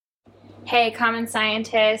Hey, common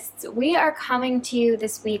scientists, we are coming to you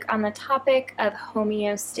this week on the topic of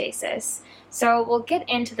homeostasis. So, we'll get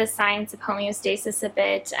into the science of homeostasis a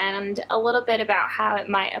bit and a little bit about how it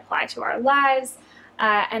might apply to our lives.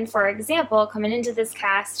 And for example, coming into this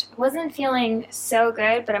cast, wasn't feeling so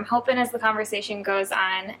good, but I'm hoping as the conversation goes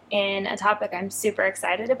on in a topic I'm super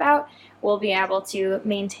excited about, we'll be able to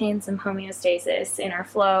maintain some homeostasis in our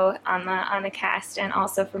flow on the cast and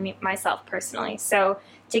also for myself personally. So,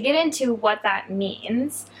 to get into what that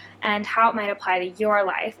means and how it might apply to your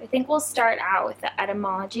life, I think we'll start out with the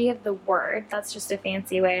etymology of the word. That's just a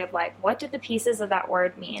fancy way of like, what do the pieces of that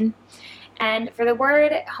word mean? And for the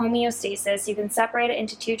word homeostasis, you can separate it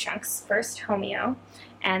into two chunks. First, homeo,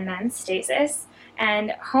 and then stasis.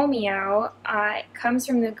 And homeo comes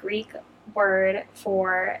from the Greek word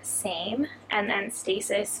for same, and then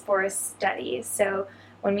stasis for steady. So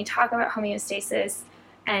when we talk about homeostasis,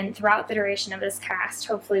 and throughout the duration of this cast,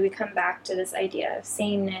 hopefully we come back to this idea of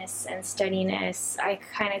sameness and steadiness. I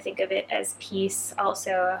kind of think of it as peace,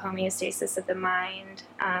 also a homeostasis of the mind,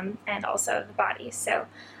 and also of the body. So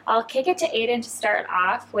I'll kick it to Aiden to start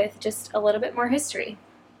off with just a little bit more history.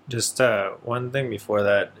 Just one thing before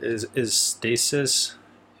that is stasis.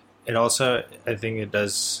 It also, I think it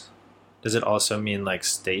does. Does it also mean like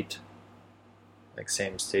state, like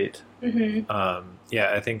same state? Mm-hmm.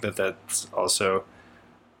 Yeah, I think that's also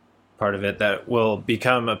part of it that will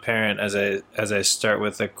become apparent as I start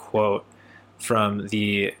with a quote from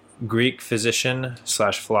the Greek physician /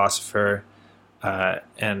 philosopher,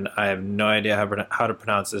 and I have no idea how to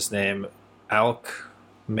pronounce this name,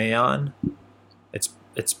 Alcmaeon. It's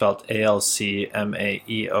spelled Alcmaeon,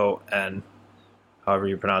 however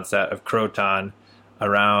you pronounce that, of Croton,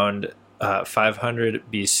 around 500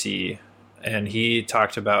 BC, and he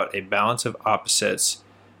talked about a balance of opposites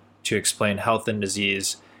to explain health and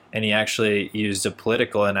disease. And he actually used a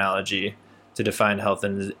political analogy to define health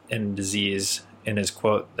and disease in his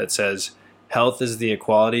quote that says, "Health is the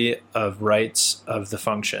equality of rights of the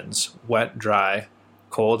functions, wet, dry,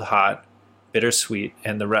 cold, hot, bitter, sweet,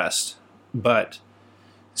 and the rest. But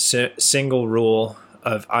single rule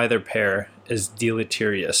of either pair is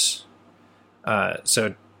deleterious."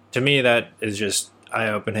 So to me, that is just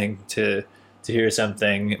eye-opening to hear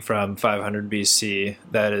something from 500 BC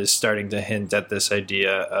that is starting to hint at this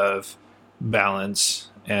idea of balance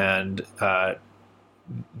and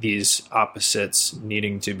these opposites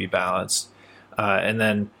needing to be balanced. And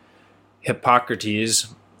then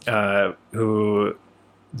Hippocrates, who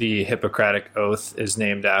the Hippocratic Oath is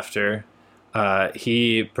named after,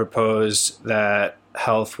 he proposed that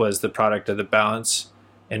health was the product of the balance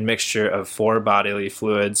and mixture of four bodily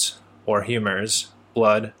fluids or humors: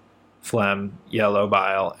 blood, phlegm, yellow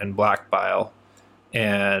bile, and black bile.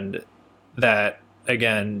 And that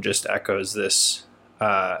again just echoes this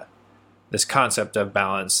this concept of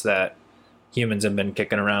balance that humans have been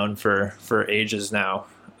kicking around for ages now.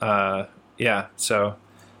 So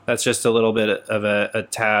that's just a little bit of a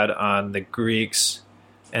tad on the Greeks,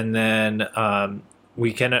 and then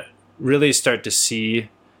we can really start to see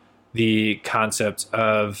the concept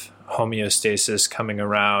of homeostasis coming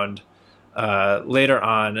around later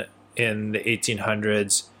on in the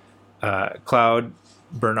 1800s. Claude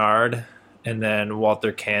Bernard and then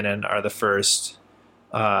Walter Cannon are the first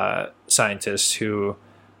scientists who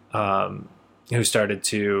started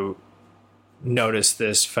to notice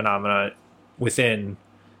this phenomena within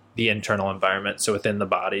the internal environment, so within the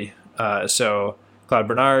body. So Claude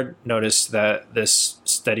Bernard noticed that this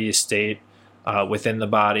steady state within the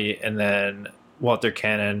body, and then Walter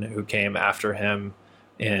Cannon, who came after him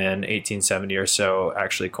in 1870 or so,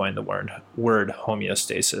 actually coined the word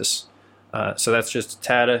homeostasis. So that's just a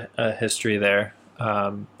tad of history there.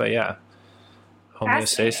 But yeah,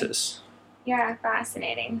 homeostasis. Yeah,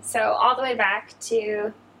 fascinating. So all the way back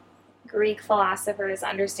to Greek philosophers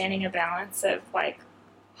understanding a balance of like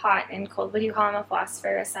hot and cold. What do you call him? A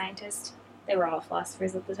philosopher, a scientist? They were all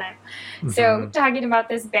philosophers at the time. Mm-hmm. So talking about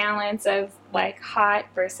this balance of like hot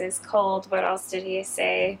versus cold, what else did he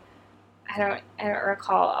say? I don't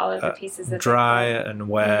recall all of the pieces of dry and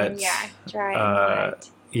wet. Dry and wet.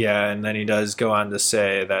 Yeah, and then he does go on to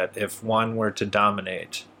say that if one were to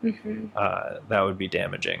dominate, that would be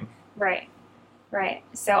damaging. Right.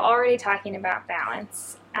 So already talking about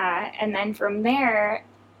balance. And then from there,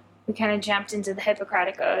 we kind of jumped into the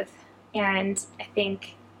Hippocratic Oath. And I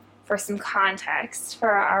think for some context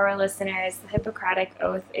for our listeners, the Hippocratic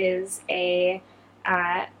Oath is a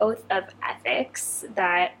oath of ethics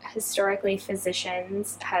that historically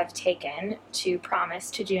physicians have taken to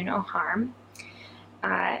promise to do no harm.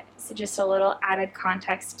 So just a little added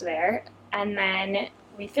context there. And then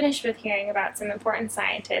we finished with hearing about some important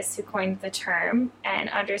scientists who coined the term and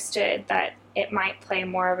understood that it might play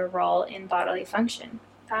more of a role in bodily function.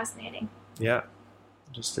 Fascinating. Yeah,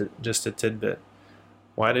 just a tidbit.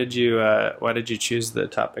 Why did you choose the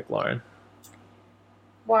topic, Lauren?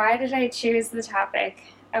 Why did I choose the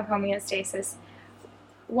topic of homeostasis?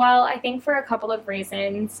 Well, I think for a couple of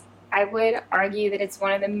reasons. I would argue that it's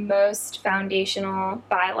one of the most foundational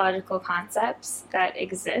biological concepts that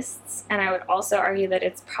exists, and I would also argue that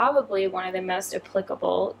it's probably one of the most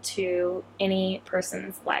applicable to any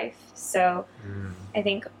person's life. So I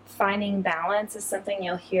think finding balance is something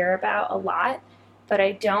you'll hear about a lot, but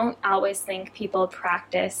I don't always think people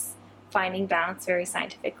practice finding balance very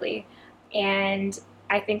scientifically. And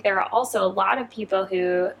I think there are also a lot of people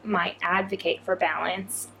who might advocate for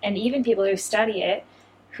balance, and even people who study it,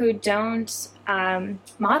 who don't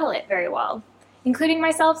model it very well, including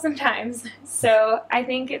myself sometimes. So I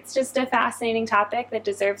think it's just a fascinating topic that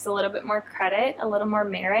deserves a little bit more credit, a little more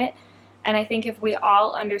merit. And I think if we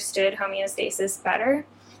all understood homeostasis better,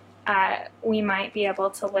 we might be able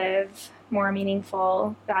to live more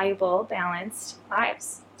meaningful, valuable, balanced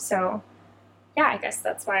lives. So yeah, I guess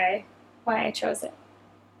that's why I chose it.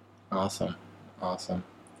 Awesome.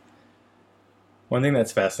 One thing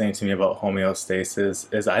that's fascinating to me about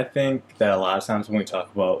homeostasis is I think that a lot of times when we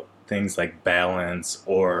talk about things like balance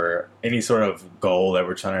or any sort of goal that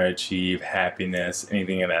we're trying to achieve, happiness,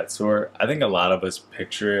 anything of that sort, I think a lot of us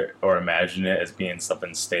picture it or imagine it as being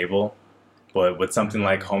something stable. But with something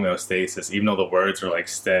like homeostasis, even though the words are like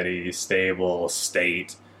steady, stable,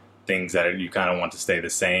 state, things that you kind of want to stay the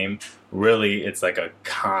same, really it's like a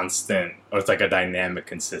constant, or it's like a dynamic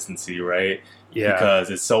consistency, right? Yeah. Because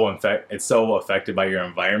it's so affected by your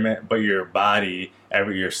environment, but your body,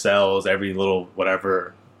 your cells, every little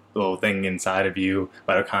thing inside of you,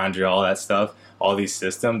 mitochondria, all that stuff, all these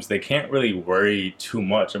systems, they can't really worry too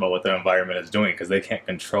much about what their environment is doing because they can't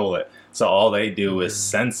control it. So all they do is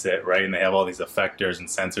sense it, right? And they have all these effectors and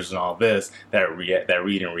sensors and all this that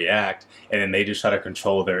read and react, and then they just try to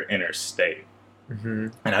control their inner state. Mm-hmm.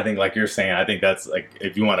 And I think, like you're saying, I think that's like,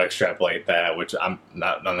 if you want to extrapolate that, which I'm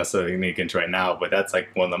not necessarily going to get into right now, but that's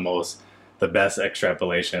like one of the best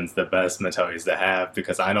extrapolations, the best mentalities to have,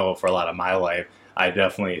 because I know for a lot of my life, I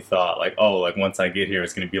definitely thought like, oh, like once I get here,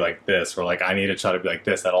 it's going to be like this, or like I need to try to be like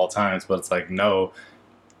this at all times. But it's like, no,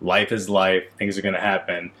 life is life. Things are going to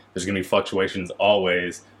happen. There's going to be fluctuations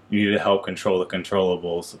always. You need to help control the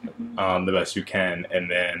controllables the best you can,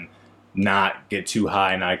 and then not get too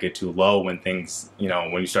high, not get too low when things,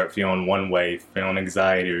 when you start feeling one way, feeling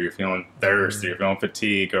anxiety, or you're feeling thirst, or you're feeling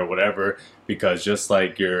fatigue, or whatever, because just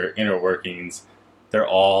like your inner workings, they're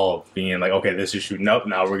all being like, okay, this is shooting up.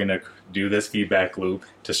 Now we're going to do this feedback loop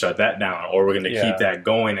to shut that down, or we're going to keep that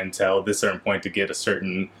going until this certain point to get a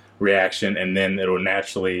certain reaction, and then it'll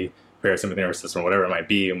naturally, parasympathetic nervous system, or whatever it might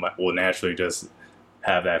be, will naturally just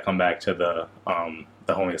have that come back to the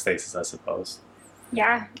homeostasis, I suppose.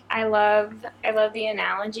 Yeah, I love the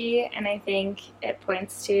analogy, and I think it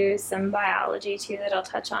points to some biology too that I'll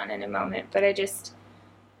touch on in a moment, but I just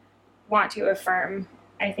want to affirm,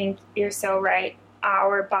 I think you're so right.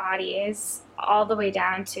 Our bodies, all the way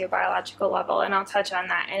down to a biological level, and I'll touch on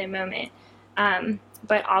that in a moment,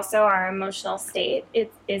 but also our emotional state,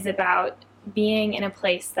 it is about being in a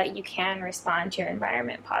place that you can respond to your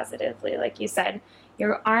environment positively. Like you said,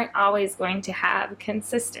 you aren't always going to have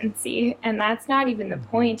consistency, and that's not even the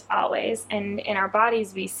point always. And in our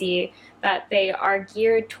bodies, we see that they are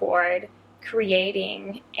geared toward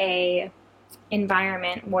creating a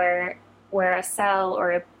environment where a cell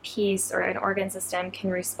or a piece or an organ system can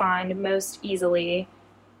respond most easily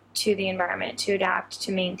to the environment, to adapt,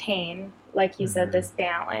 to maintain, like you said, this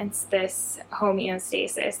balance, this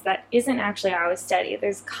homeostasis that isn't actually always steady.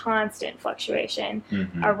 There's constant fluctuation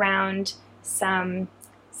around some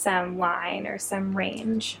line or some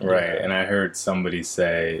range. Right, and I heard somebody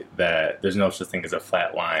say that there's no such thing as a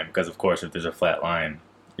flat line, because of course if there's a flat line,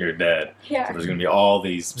 you're dead. Yeah. So there's going to be all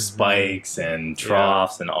these spikes and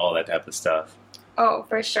troughs and all that type of stuff. Oh,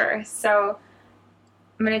 for sure. So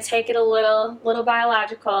I'm going to take it a little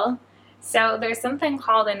biological. So there's something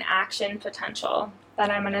called an action potential that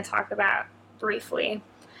I'm going to talk about briefly.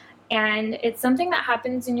 And it's something that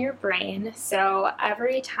happens in your brain. So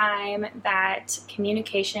every time that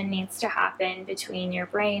communication needs to happen between your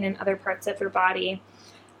brain and other parts of your body,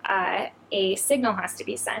 a signal has to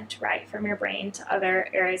be sent, right, from your brain to other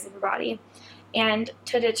areas of your body. And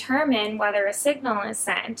to determine whether a signal is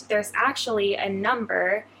sent, there's actually a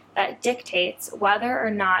number that dictates whether or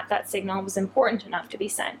not that signal was important enough to be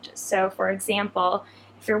sent. So, for example,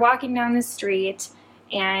 if you're walking down the street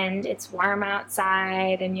and it's warm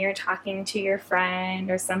outside and you're talking to your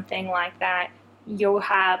friend or something like that, you'll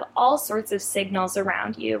have all sorts of signals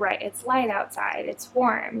around you, right? It's light outside, it's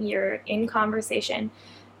warm, you're in conversation,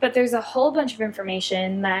 but there's a whole bunch of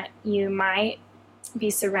information that you might be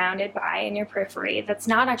surrounded by in your periphery that's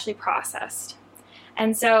not actually processed.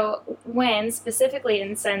 And so when, specifically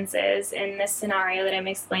in senses, in this scenario that I'm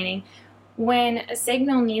explaining, when a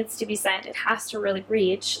signal needs to be sent, it has to really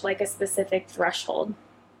reach like a specific threshold.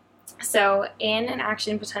 So in an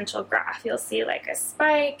action potential graph, you'll see like a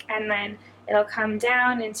spike, and then it'll come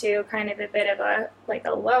down into kind of a bit of a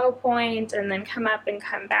low point, and then come up and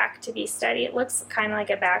come back to be steady. It looks kind of like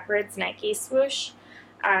a backwards Nike swoosh,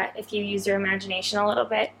 if you use your imagination a little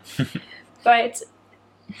bit. But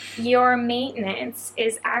your maintenance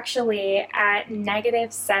is actually at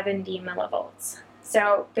negative 70 millivolts.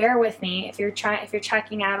 So bear with me if you're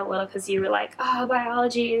checking out a little because you were like, oh,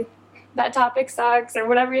 biology, that topic sucks, or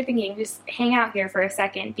whatever you're thinking. Just hang out here for a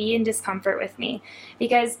second. Be in discomfort with me,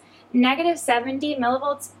 because negative 70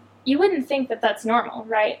 millivolts, you wouldn't think that that's normal,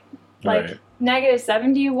 right? Like Right. negative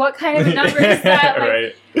 70, what kind of a number is that?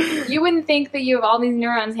 Like, Right. you wouldn't think that you have all these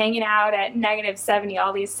neurons hanging out at negative 70,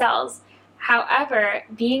 all these cells. However,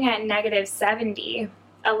 being at negative 70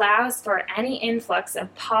 allows for any influx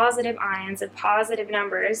of positive ions, of positive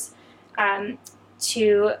numbers,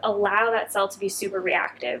 to allow that cell to be super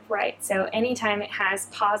reactive, right? So anytime it has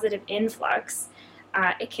positive influx,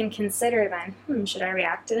 it can consider then, should I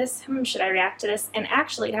react to this? Should I react to this? And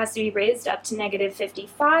actually, it has to be raised up to negative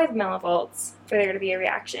 55 millivolts for there to be a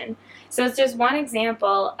reaction. So it's just one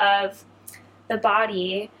example of the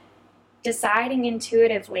body deciding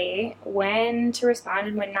intuitively when to respond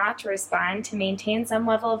and when not to respond to maintain some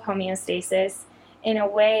level of homeostasis in a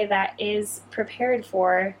way that is prepared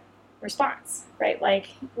for response, right? Like,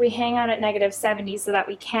 we hang out at negative 70 so that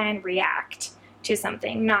we can react to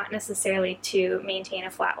something, not necessarily to maintain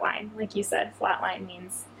a flat line. Like you said, flat line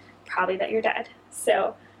means probably that you're dead.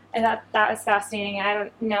 So I thought that was fascinating. I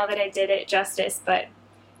don't know that I did it justice, but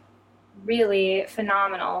really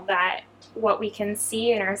phenomenal that what we can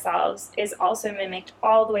see in ourselves is also mimicked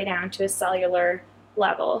all the way down to a cellular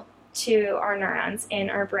level to our neurons in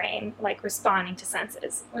our brain, like responding to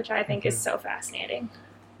senses, which I think is so fascinating.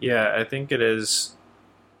 Yeah, I think it is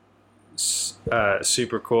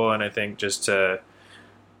super cool, and I think just to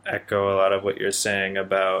echo a lot of what you're saying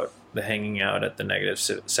about the hanging out at the negative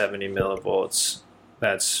 70 millivolts,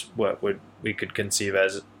 that's what we could conceive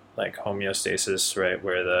as like homeostasis, right,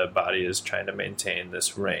 where the body is trying to maintain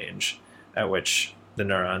this range at which the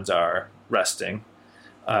neurons are resting.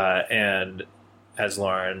 And as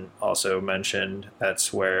Lauren also mentioned,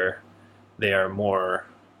 that's where they are more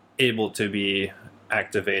able to be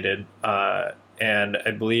activated. And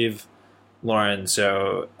I believe, Lauren,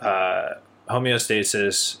 so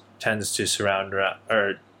homeostasis tends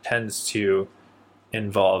to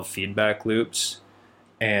involve feedback loops,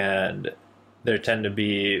 and there tend to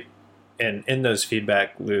be, and in those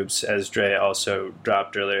feedback loops, as Dre also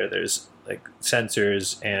dropped earlier, there's like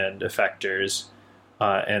sensors and effectors,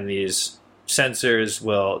 and these sensors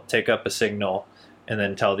will take up a signal and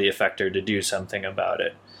then tell the effector to do something about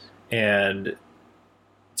it. And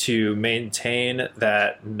to maintain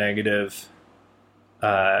that negative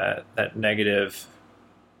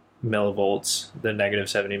millivolts, the negative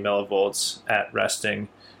 70 millivolts at resting,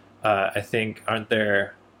 I think, aren't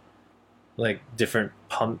there like different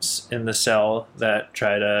pumps in the cell that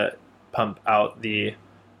try to pump out the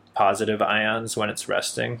positive ions when it's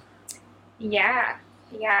resting? Yeah.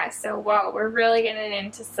 So, whoa, we're really getting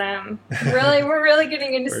into we're really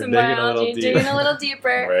getting into some biology, digging a little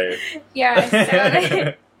deeper. Right.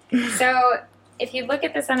 Yeah. So if you look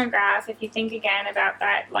at this on a graph, if you think again about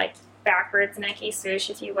that, like backwards Nike swoosh,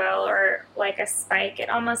 if you will, or like a spike, it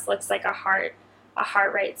almost looks like a heart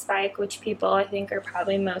rate spike, which people I think are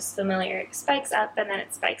probably most familiar. It spikes up and then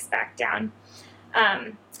it spikes back down.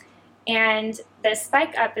 And the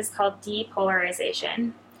spike up is called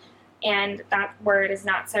depolarization. And that word is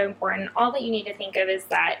not so important. All that you need to think of is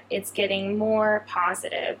that it's getting more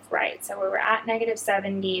positive, right? So we were at negative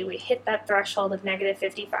 70, we hit that threshold of negative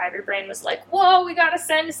 55, your brain was like, whoa, we got to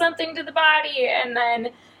send something to the body. And then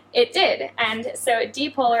it did. And so it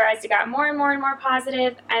depolarized, it got more and more and more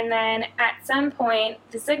positive. And then at some point,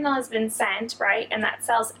 the signal has been sent, right? And that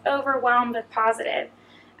cell's overwhelmed with positive.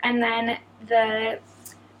 And then the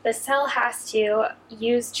cell has to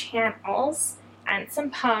use channels and some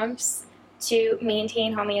pumps to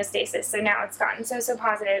maintain homeostasis. So now it's gotten so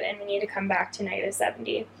positive, and we need to come back to negative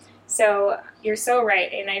 70. So you're so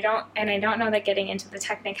right, and I don't know that getting into the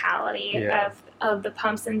technicality of the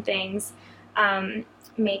pumps and things,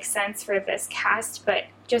 makes sense for this cast, but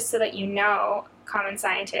just so that you know, common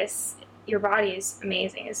scientists, your body is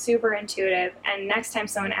amazing. It's super intuitive. And next time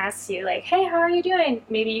someone asks you, like, hey, how are you doing?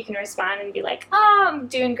 Maybe you can respond and be like, oh, I'm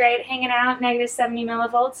doing great, hanging out, negative 70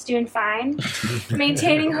 millivolts, doing fine,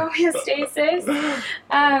 maintaining homeostasis.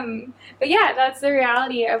 But yeah, that's the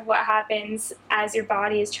reality of what happens as your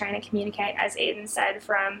body is trying to communicate, as Aiden said,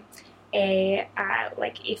 from a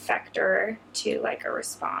like effector to like a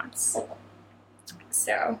response.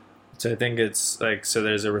 So I think it's like, so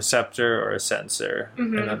there's a receptor or a sensor,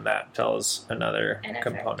 Mhm. and then that tells another An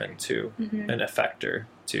component to Mhm. an effector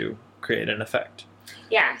to create an effect.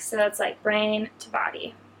 yeah, so that's like brain to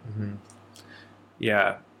body.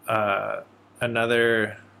 Yeah.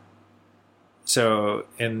 Another. So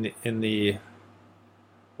in the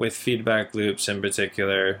with feedback loops in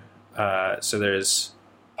particular, so there's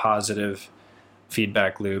positive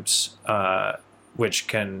feedback loops, which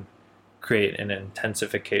can create an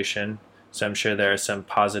intensification. So I'm sure there are some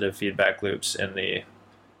positive feedback loops in the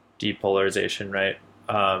depolarization, right?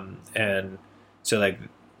 And so like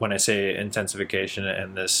when I say intensification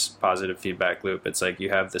and this positive feedback loop, it's like you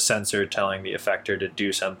have the sensor telling the effector to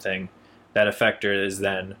do something. That effector is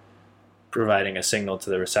then providing a signal to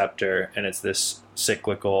the receptor, and it's this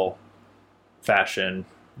cyclical fashion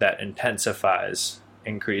that intensifies,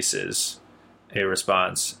 increases a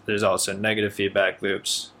response. There's also negative feedback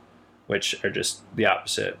loops, which are just the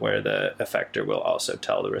opposite, where the effector will also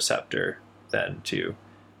tell the receptor then to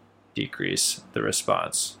decrease the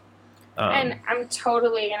response. And I'm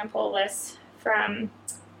totally going to pull this from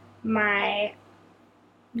my,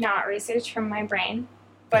 not research from my brain,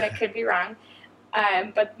 but it could be wrong.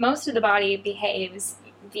 But most of the body behaves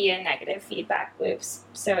via negative feedback loops.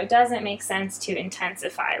 So it doesn't make sense to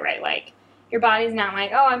intensify, right? Like, your body's not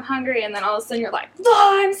like, oh, I'm hungry, and then all of a sudden you're like,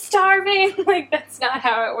 oh, I'm starving. Like, that's not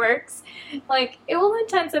how it works. Like, it will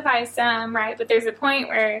intensify some, right? But there's a point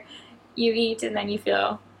where you eat and then you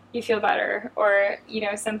feel better, or, you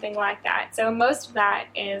know, something like that. So most of that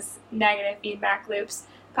is negative feedback loops.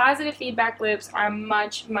 Positive feedback loops are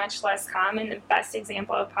much, much less common. The best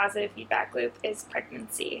example of positive feedback loop is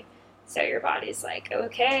pregnancy. So your body's like,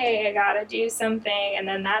 okay, I gotta do something, and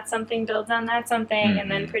then that something builds on that something,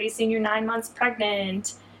 and then pretty soon you're 9 months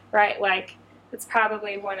pregnant, right? Like, it's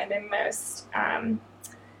probably one of the most,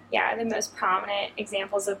 the most prominent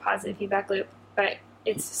examples of positive feedback loop. But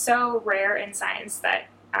it's so rare in science that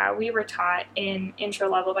we were taught in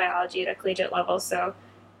intro-level biology at a collegiate level, so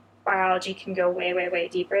biology can go way, way, way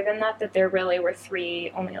deeper than that, that there really were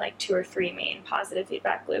only like 2 or 3 main positive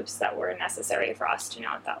feedback loops that were necessary for us to know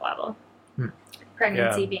at that level.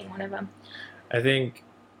 Pregnancy being one of them. I think,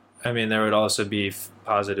 there would also be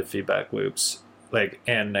positive feedback loops,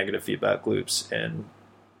 and negative feedback loops in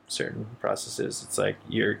certain processes. It's like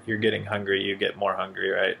you're getting hungry, you get more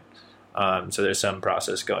hungry, right? So there's some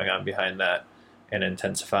process going on behind that and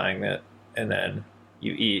intensifying that, and then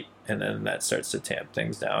you eat, and then that starts to tamp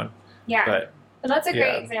things down. Yeah. But that's a great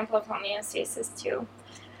yeah. example of homeostasis too.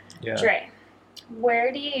 Yeah. Dre,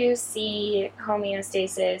 where do you see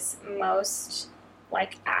homeostasis most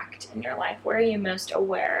act in your life? Where are you most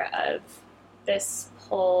aware of this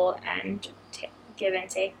pull and give and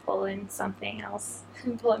take, pull and something else,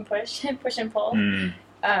 pull and push, push and pull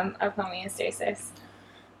of homeostasis?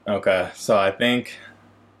 Okay, so I think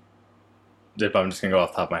if I'm just gonna go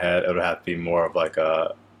off the top of my head, it would have to be more of like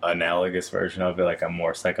a analogous version of it, like a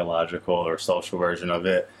more psychological or social version of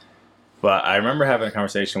it. But I remember having a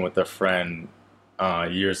conversation with a friend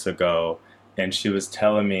years ago, and she was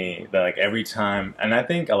telling me that every time, and I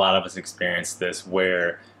think a lot of us experience this,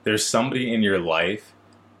 where there's somebody in your life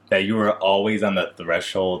that you are always on the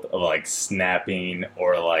threshold of snapping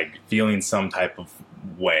or feeling some type of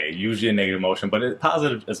way, usually a negative emotion, but it's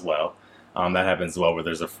positive as well. That happens as well, where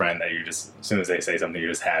there's a friend that you just, as soon as they say something,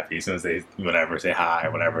 you're just happy. As soon as they say hi,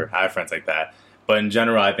 whatever. I have friends like that. But in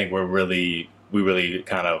general, I think we really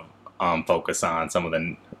kind of focus on some of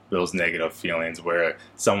those negative feelings, where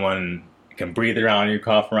someone can breathe around you,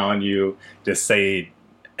 cough around you, just say,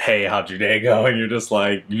 hey, how'd your day go? And you're just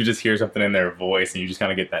you just hear something in their voice, and you just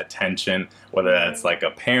kind of get that tension, whether that's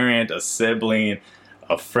a parent, a sibling,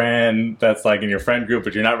 a friend that's in your friend group,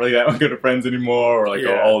 but you're not really that good of friends anymore, or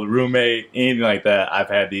an old roommate, anything like that. I've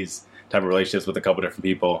had these type of relationships with a couple different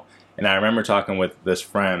people. And I remember talking with this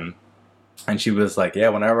friend, and she was like, yeah,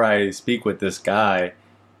 whenever I speak with this guy,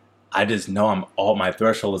 I just know my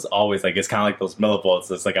threshold is always it's kind of like those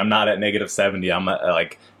millivolts. It's I'm not at negative 70, I'm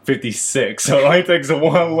at 56. So it only takes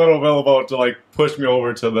one little millivolt to push me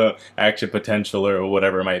over to the action potential or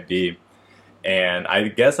whatever it might be. And I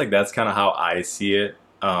guess that's kind of how I see it.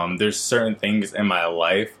 there's certain things in my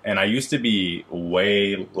life, and I used to be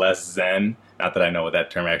way less Zen. Not that I know what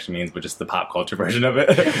that term actually means, but just the pop culture version of it,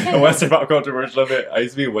 the Western pop culture version of it. I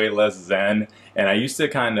used to be way less Zen, and I used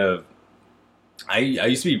to I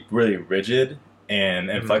used to be really rigid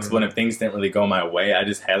and flexible, and if things didn't really go my way, I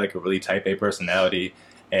just had like a really type A personality,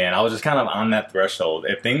 and I was just kind of on that threshold.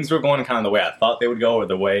 If things were going kind of the way I thought they would go, or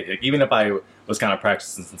the way, like, even if I was kind of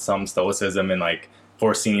practicing some stoicism and like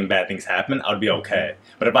foreseeing bad things happen, I would be okay.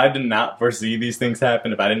 But if I did not foresee these things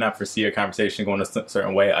happen, if I did not foresee a conversation going a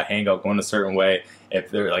certain way, a hangout going a certain way, if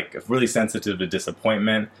they're like really sensitive to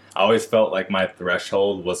disappointment, I always felt like my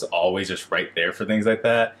threshold was always just right there for things like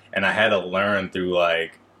that. And I had to learn through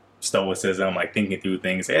like stoicism, like thinking through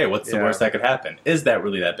things. Hey, what's the worst that could happen? Is that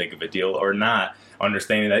really that big of a deal or not?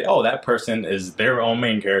 Understanding that, oh, that person is their own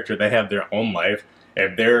main character. They have their own life.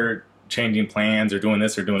 If they're changing plans or doing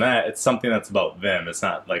this or doing that, it's something that's about them. It's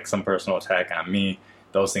not like some personal attack on me.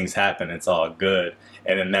 Those things happen. It's all good.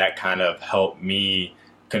 And then that kind of helped me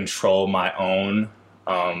control my own,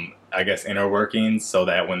 I guess, inner workings, so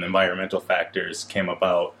that when the environmental factors came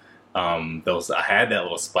about, I had that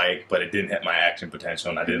little spike, but it didn't hit my action potential,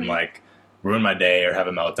 and I didn't like ruin my day or have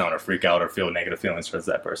a meltdown or freak out or feel negative feelings towards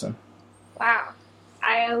that person. Wow.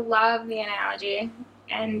 I love the analogy,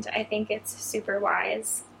 and I think it's super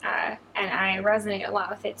wise. And I resonate a lot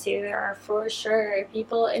with it too. There are for sure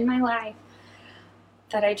people in my life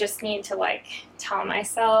that I just need to like tell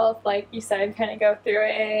myself, like you said, kind of go through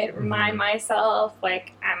it, remind myself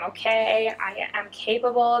like I'm okay. I am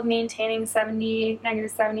capable of maintaining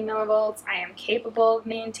negative 70 millivolts. I am capable of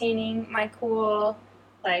maintaining my cool.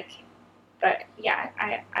 But yeah,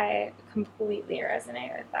 I completely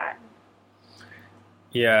resonate with that.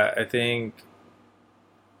 Yeah,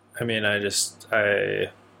 I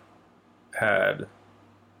had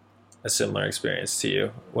a similar experience to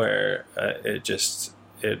you where it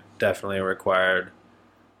definitely required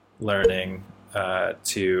learning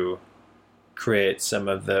to create some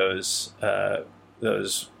of those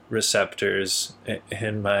receptors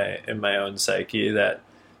in my own psyche that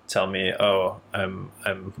tell me, oh,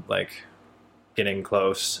 I'm like getting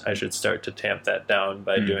close. I should start to tamp that down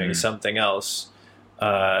by doing something else.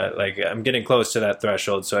 Like I'm getting close to that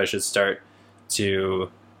threshold, so I should start to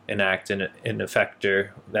enact an effector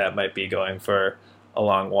that might be going for a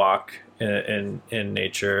long walk in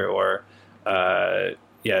nature, or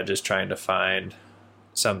just trying to find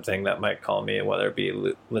something that might calm me, whether it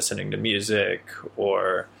be listening to music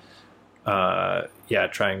or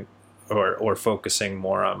trying or focusing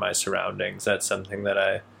more on my surroundings. That's something that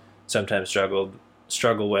I sometimes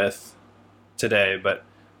struggle with today, but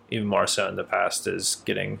even more so in the past, is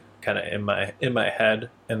getting kind of in my head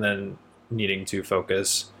and then needing to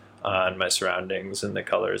focus on my surroundings and the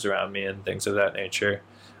colors around me and things of that nature.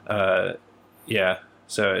 So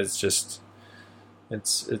I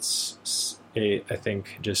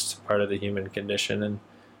think just part of the human condition, and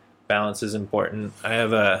balance is important. I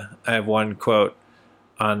have one quote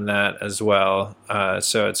on that as well.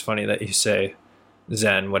 So it's funny that you say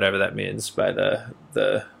Zen, whatever that means by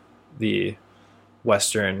the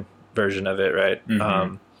Western version of it, right?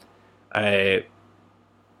 I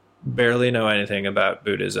barely know anything about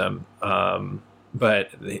Buddhism, but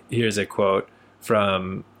here's a quote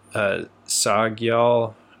from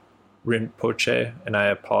Sagyal Rinpoche, and I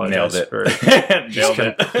apologize for just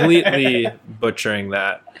completely butchering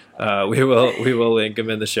that. We will link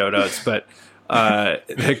him in the show notes, but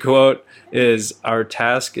the quote is, "Our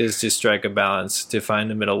task is to strike a balance, to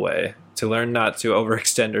find a middle way, to learn not to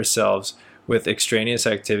overextend ourselves with extraneous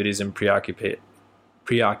activities and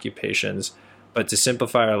preoccupations, but to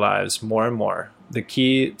simplify our lives more and more. The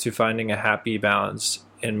key to finding a happy balance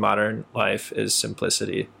in modern life is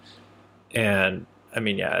simplicity." And I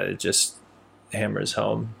mean, it just hammers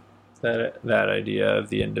home that idea of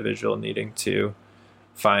the individual needing to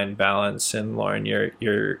find balance. And Lauren,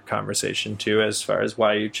 your conversation too, as far as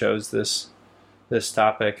why you chose this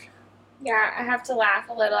topic. Yeah, I have to laugh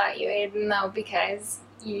a little at you, Aiden, though, because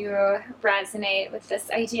you resonate with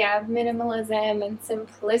this idea of minimalism and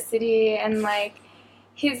simplicity, and like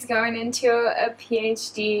he's going into a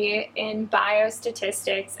PhD in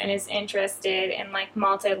biostatistics and is interested in like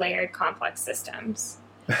multi-layered complex systems.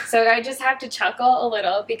 So I just have to chuckle a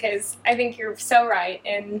little, because I think you're so right.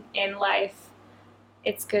 In life,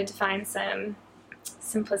 it's good to find some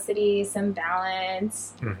simplicity, some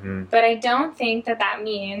balance. But I don't think that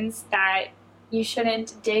means that you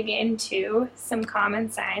shouldn't dig into some common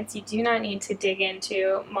science. You do not need to dig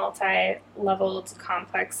into multi-leveled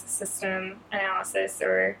complex system analysis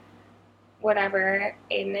or whatever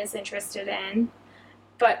Aiden is interested in.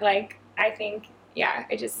 But like, I think,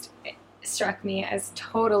 struck me as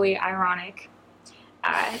totally ironic.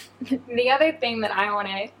 The other thing that I want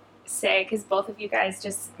to say, because both of you guys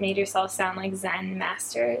just made yourself sound like Zen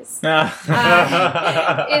masters, is that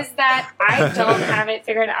I don't have it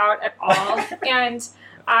figured out at all. And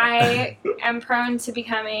I am prone to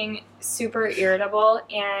becoming super irritable,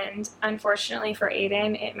 and unfortunately for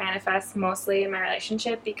Aiden, it manifests mostly in my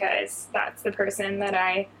relationship because that's the person that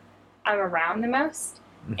I am around the most.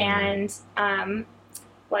 And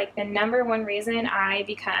like the number one reason I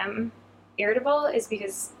become irritable is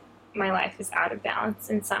because my life is out of balance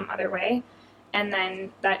in some other way. And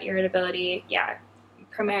then that irritability,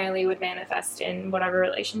 primarily would manifest in whatever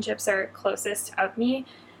relationships are closest of me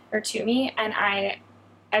or to me. And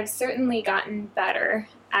I've certainly gotten better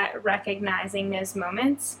at recognizing those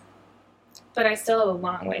moments, but I still have a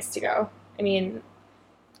long ways to go. I mean,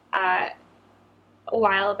 a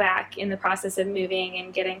while back in the process of moving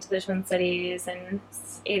and getting to the Twin Cities, and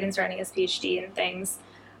Aiden's running his PhD and things,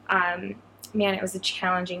 man, it was a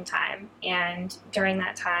challenging time. And during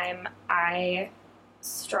that time, I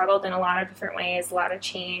struggled in a lot of different ways, a lot of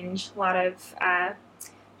change, a lot of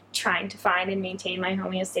trying to find and maintain my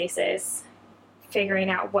homeostasis, figuring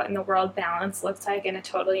out what in the world balance looks like in a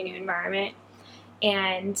totally new environment.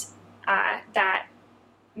 And that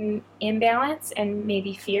imbalance and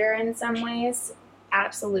maybe fear in some ways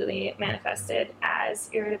absolutely manifested as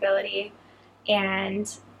irritability.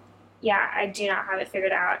 And I do not have it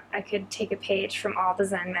figured out. I could take a page from all the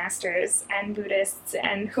Zen masters and Buddhists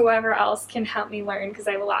and whoever else can help me learn, because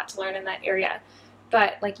I have a lot to learn in that area.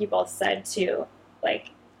 But like you both said too,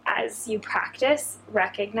 like as you practice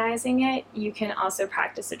recognizing it, you can also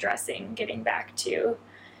practice addressing, getting back to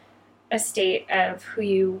a state of who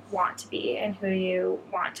you want to be and who you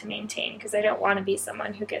want to maintain. Because I don't want to be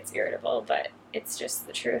someone who gets irritable, but it's just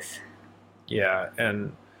the truth. Yeah,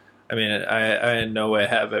 and I mean, I in no way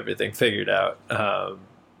have everything figured out,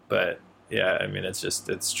 but yeah, I mean,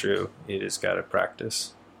 it's true. You just got to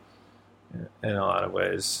practice in a lot of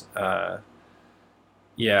ways. I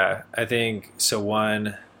think so.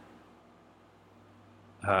 One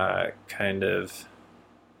kind of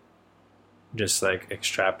just like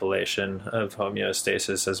extrapolation of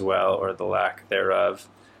homeostasis as well, or the lack thereof,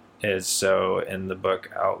 is so in the book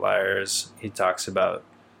Outliers, he talks about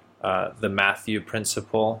the Matthew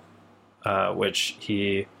principle, which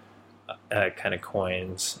he kind of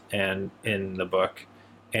coins and in the book.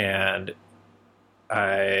 And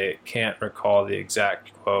I can't recall the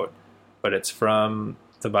exact quote, but it's from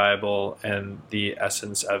the Bible, and the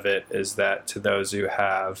essence of it is that to those who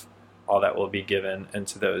have, all that will be given, and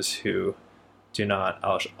to those who do not,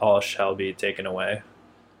 all shall be taken away.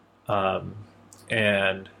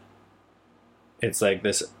 And it's like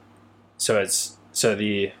this,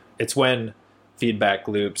 it's when feedback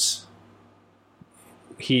loops,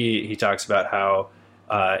 he talks about how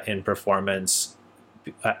in performance,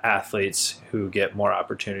 athletes who get more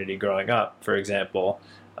opportunity growing up, for example,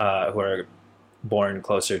 who are born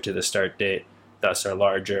closer to the start date, thus are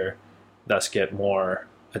larger, thus get more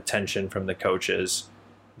attention from the coaches.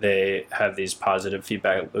 They have these positive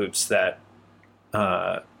feedback loops that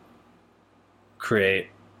create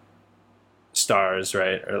stars,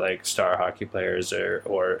 right? Or like star hockey players,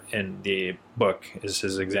 or in the book is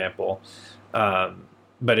his example.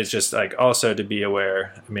 But it's just like also to be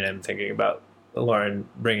aware. I mean, I'm thinking about Lauren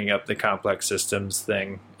bringing up the complex systems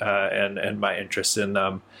thing, and my interest in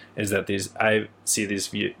them is that I see these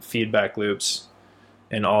feedback loops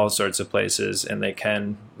in all sorts of places, and they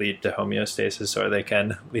can lead to homeostasis, or they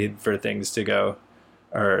can lead for things to go,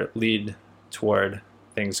 or lead toward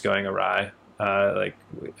things going awry.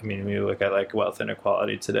 We look at like wealth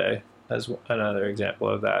inequality today as another example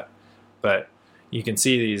of that. But you can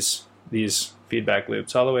see these feedback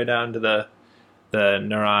loops all the way down to the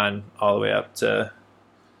neuron, all the way up to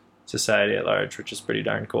society at large, which is pretty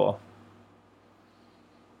darn cool.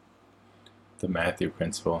 The Matthew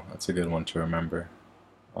principle, that's a good one to remember.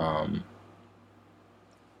 The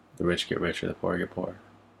rich get richer, the poor get poorer.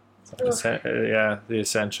 The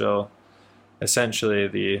essentially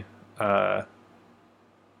the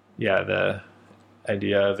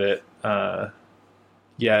idea of it.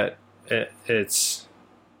 It's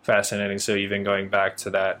fascinating. So even going back to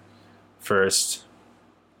that first,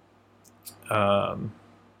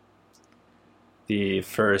 the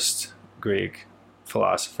first Greek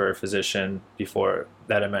philosopher, physician before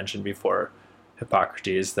that I mentioned before,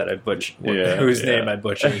 Hippocrates, that I whose name I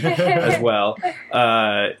butchered as well.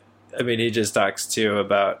 He just talks too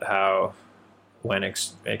about how when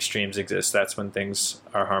extremes exist, that's when things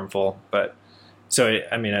are harmful. But so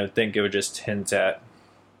I think it would just hint at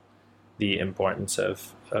the importance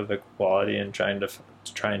of equality and trying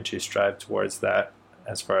to strive towards that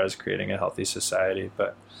as far as creating a healthy society.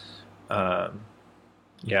 But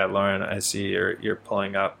yeah, Lauren, I see you're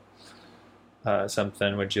pulling up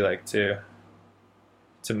something. Would you like to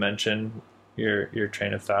mention your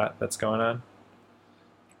train of thought that's going on?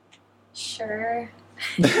 Sure.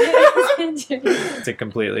 To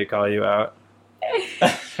completely call you out.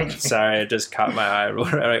 Sorry, it just caught my eye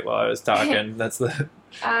right while I was talking. That's the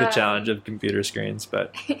challenge of computer screens,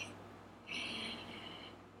 but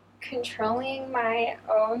controlling my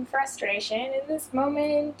own frustration in this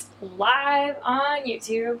moment live on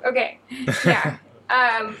YouTube. Okay. Yeah.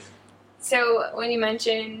 So when you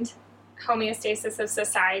mentioned homeostasis of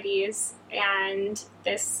societies and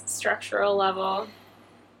this structural level,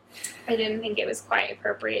 I didn't think it was quite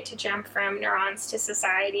appropriate to jump from neurons to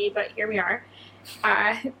society, but here we are.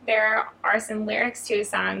 There are some lyrics to a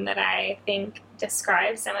song that I think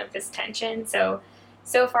describe some of this tension. So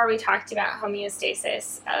far we talked about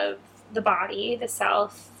homeostasis of the body, the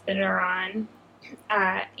self, the neuron,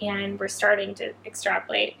 and we're starting to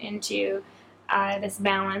extrapolate into this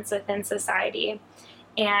balance within society.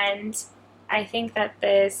 And I think that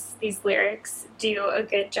these lyrics do a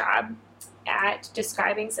good job at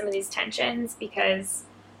describing some of these tensions, because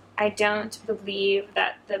I don't believe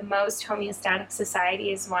that the most homeostatic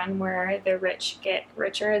society is one where the rich get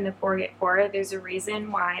richer and the poor get poorer. There's a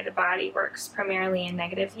reason why the body works primarily in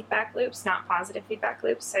negative feedback loops, not positive feedback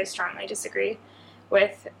loops. So I strongly disagree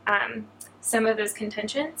with some of those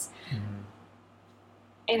contentions. Mm-hmm.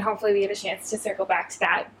 And hopefully we get a chance to circle back to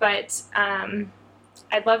that. But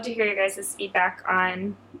I'd love to hear your guys' feedback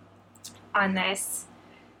on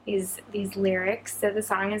these lyrics. So the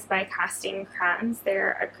song is by Casting Crowns.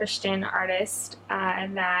 They're a Christian artist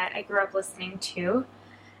that I grew up listening to.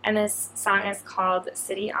 And this song is called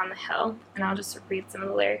City on the Hill. And I'll just read some of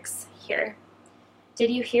the lyrics here. Did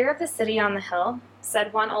you hear of the city on the hill?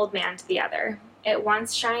 Said one old man to the other. It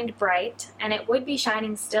once shined bright, and it would be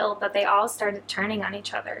shining still, but they all started turning on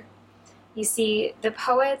each other. You see, the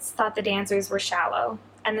poets thought the dancers were shallow,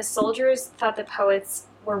 and the soldiers thought the poets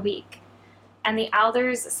were weak. And the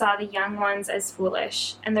elders saw the young ones as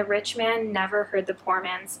foolish, and the rich man never heard the poor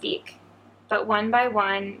man speak. But one by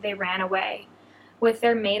one they ran away, with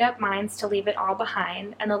their made-up minds to leave it all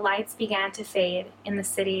behind, and the lights began to fade in the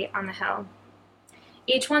city on the hill.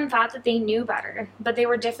 Each one thought that they knew better, but they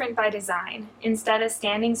were different by design. Instead of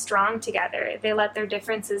standing strong together, they let their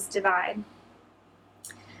differences divide.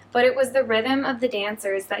 But it was the rhythm of the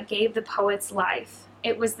dancers that gave the poets life.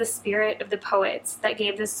 It was the spirit of the poets that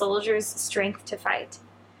gave the soldiers strength to fight.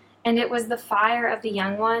 And it was the fire of the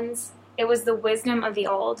young ones. It was the wisdom of the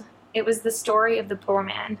old. It was the story of the poor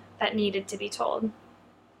man that needed to be told.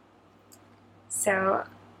 So,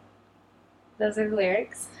 those are the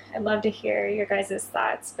lyrics. I'd love to hear your guys'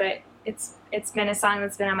 thoughts, but it's been a song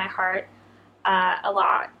that's been on my heart a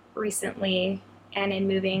lot recently, and in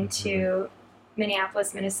moving to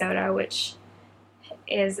Minneapolis, Minnesota, which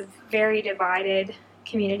is a very divided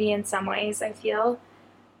community in some ways, I feel.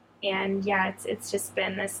 And yeah, it's just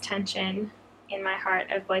been this tension in my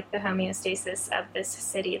heart of like the homeostasis of this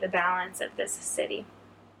city, the balance of this city.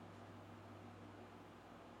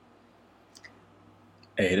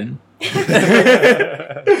 Aiden?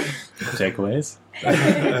 Takeaways?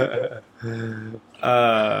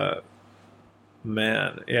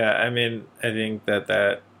 Man, yeah, I mean, I think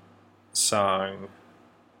that song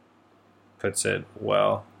puts it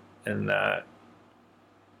well, in that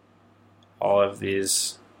all of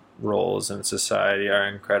these roles in society are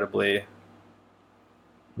incredibly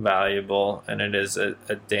valuable, and it is a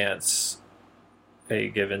dance, a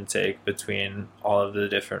give and take between all of the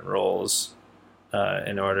different roles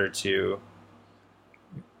in order to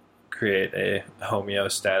create a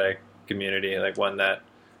homeostatic community, like one that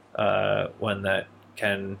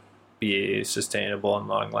can be sustainable and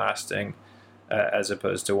long lasting, as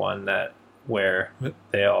opposed to one where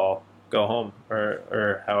they all go home,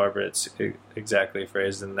 or however it's exactly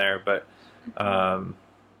phrased in there. But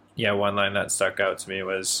yeah, one line that stuck out to me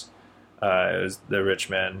was it was the rich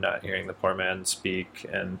man not hearing the poor man speak.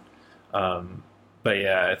 And but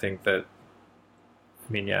yeah, I think that,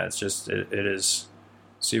 I mean, yeah, it's just it is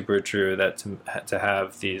super true that to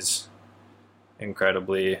have these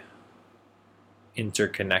incredibly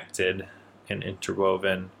interconnected and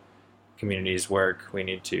interwoven communities work, we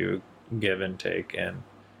need to give and take,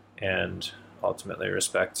 and ultimately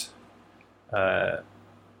respect the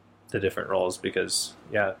different roles, because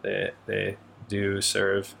yeah, they do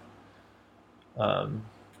serve,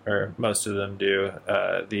 or most of them do.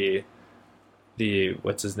 The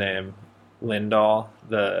what's his name, Lindahl,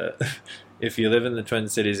 if you live in the Twin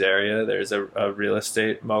Cities area, there's a real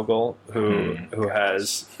estate mogul who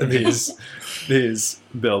has these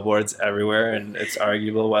billboards everywhere, and it's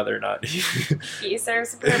arguable whether or not he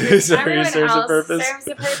serves a purpose. Everyone serves a else purpose. serves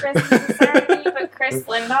a purpose in society, but Chris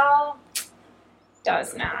Lindahl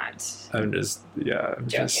does not. I'm just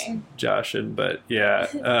Joking. joshing, but yeah,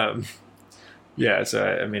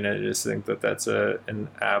 So I just think that that's an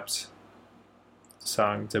apt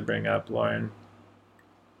song to bring up, Lauren.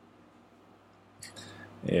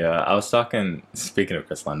 Yeah, I was talking, speaking of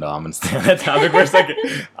Chris Lindahl, I'm going to stay on that topic for a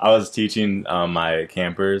second. I was teaching my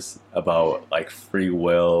campers about like free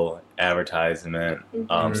will, advertisement,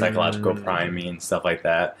 psychological priming, stuff like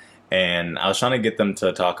that. And I was trying to get them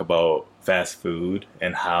to talk about fast food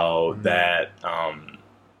and how that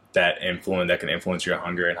can influence your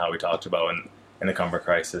hunger, and how we talked about in the Comfort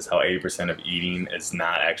Crisis, how 80% of eating is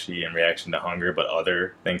not actually in reaction to hunger, but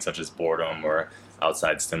other things such as boredom or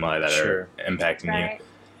outside stimuli that are impacting you.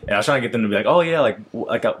 And I was trying to get them to be like, oh yeah, like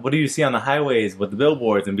what do you see on the highways with the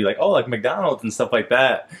billboards, and be like, oh, like McDonald's and stuff like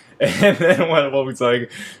that. And then one of them was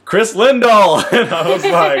like, Chris Lindahl, and I was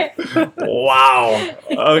like, wow,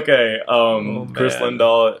 okay, Chris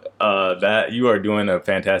Lindahl, that you are doing a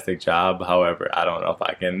fantastic job. However, I don't know if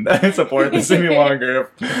I can support this any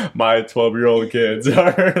longer if my 12-year-old kids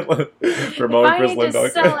are promoting Chris Lindahl. If I need to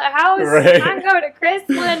sell a house, Right. I go to Chris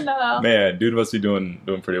Lindahl. Man, dude must be doing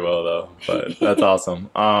pretty well though. But that's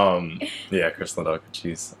awesome. Yeah, Chris Lindahl,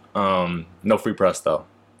 jeez. No free press though.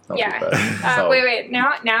 No free press. So- Wait.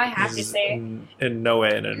 Now I have to say, in no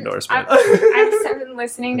way an endorsement. I've been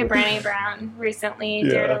listening to Brené Brown recently.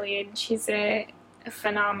 Dare to Lead. She's a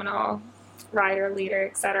phenomenal writer, leader,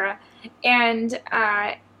 etc. And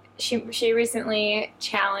she recently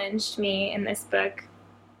challenged me in this book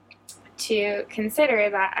to consider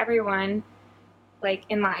that everyone, like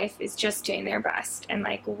in life, is just doing their best, and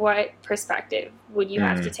like what perspective would you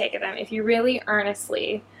have to take of them if you really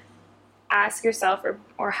earnestly ask yourself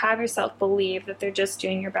or have yourself believe that they're just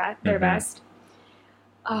doing their best.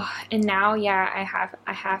 Oh, and now I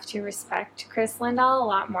have to respect Chris Lindahl a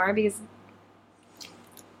lot more, because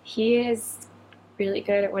he is really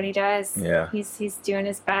good at what he does. Yeah. He's doing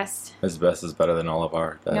his best. His best is better than all of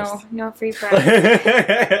our best. No free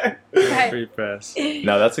press. Free press.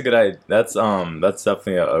 No, that's a good idea. That's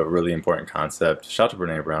definitely a really important concept. Shout out to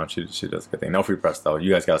Brené Brown. She does a good thing. No free press though.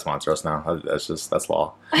 You guys gotta sponsor us now. That's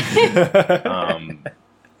law.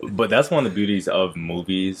 But that's one of the beauties of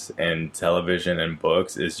movies and television and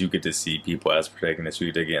books, is you get to see people as protagonists. You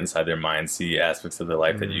get to get inside their mind, see aspects of their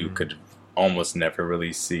life that you could almost never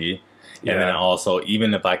really see. And then also,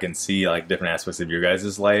 even if I can see like different aspects of your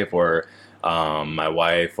guys' life, or my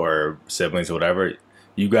wife or siblings or whatever,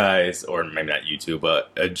 you guys, or maybe not you two,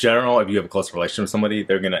 but in general, if you have a close relationship with somebody,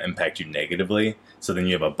 they're going to impact you negatively. So then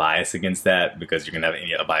you have a bias against that, because you're going to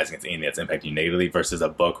have a bias against anything that's impacting you negatively, versus a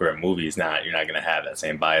book or a movie is not. You're not going to have that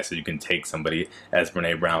same bias. So you can take somebody, as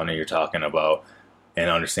Brené Brown and you're talking about,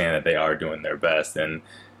 and understand that they are doing their best. And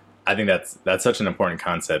I think that's such an important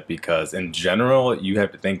concept, because in general, you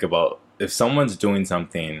have to think about, if someone's doing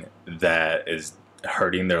something that is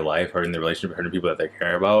hurting their life, hurting their relationship, hurting people that they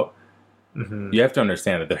care about, you have to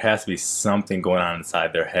understand that there has to be something going on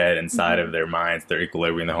inside their head, inside of their minds, their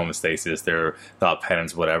equilibrium, their homeostasis, their thought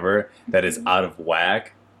patterns, whatever, that is out of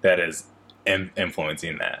whack, that is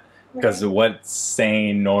influencing that. Because what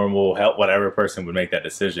sane, normal, whatever person would make that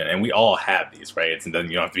decision? And we all have these, right? You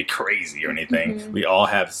don't have to be crazy or anything. We all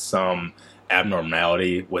have some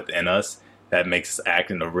abnormality within us that makes us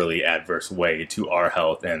act in a really adverse way to our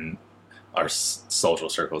health and our social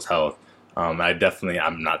circle's health. I'm not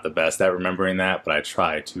the best at remembering that, but I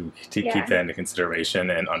try to keep that into consideration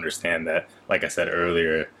and understand that, like I said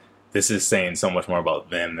earlier, this is saying so much more about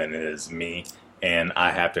them than it is me. And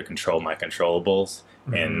I have to control my controllables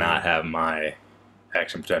and not have my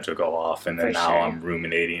action potential go off. And then I'm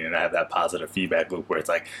ruminating, and I have that positive feedback loop where it's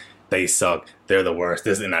like, they suck, they're the worst,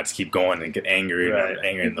 and I just keep going and get angry,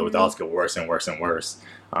 and the thoughts get worse and worse and worse.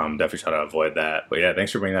 Definitely try to avoid that. But yeah,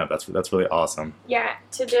 thanks for bringing that up. That's really awesome. Yeah,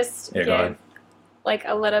 to just give like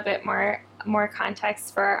a little bit more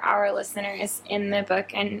context for our listeners in the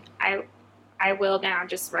book, and I will now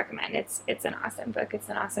just recommend it's an awesome book. It's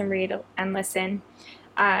an awesome read and listen.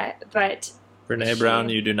 But Brené Brown,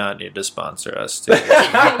 you do not need to sponsor us.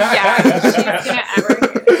 Yeah, she's gonna ever.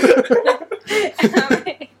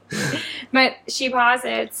 But she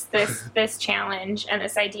posits this challenge and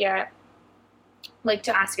this idea, like,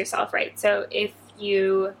 to ask yourself, right? So if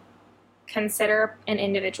you consider an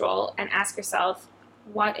individual and ask yourself,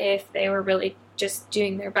 what if they were really just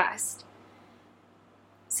doing their best?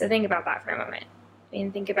 So think about that for a moment. I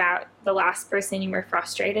mean, think about the last person you were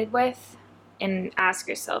frustrated with and ask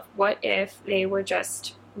yourself, what if they were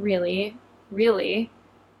just really, really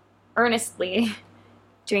earnestly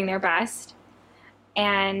doing their best?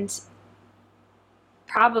 And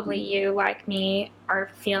probably you, like me, are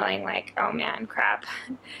feeling like, oh man, crap.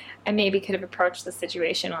 I maybe could have approached the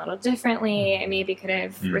situation a little differently. I maybe could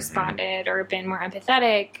have responded or been more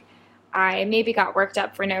empathetic. I maybe got worked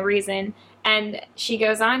up for no reason. And she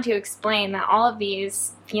goes on to explain that all of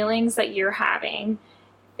these feelings that you're having,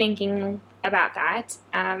 thinking about that,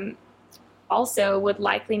 also would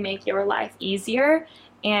likely make your life easier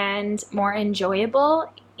and more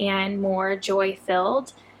enjoyable and more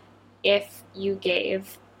joy-filled if you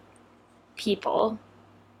gave people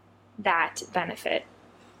that benefit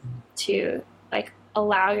to, like,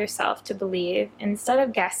 allow yourself to believe, instead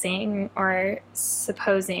of guessing or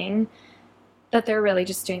supposing that they're really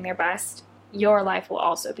just doing their best, your life will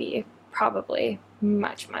also be probably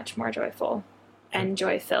much, much more joyful and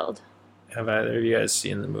joy-filled. Have either of you guys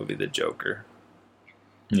seen the movie The Joker?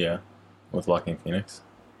 Yeah. With Joaquin Phoenix?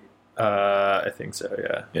 I think so,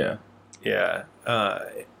 yeah. Yeah.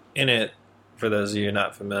 Yeah. In it, for those of you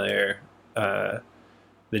not familiar, the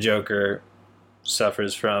Joker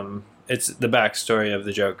suffers from... It's the backstory of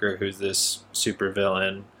the Joker, who's this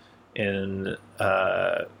supervillain in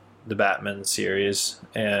the Batman series,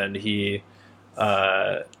 and he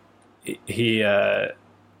has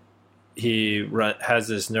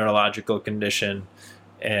this neurological condition,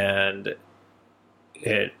 and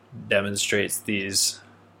it demonstrates these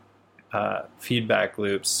feedback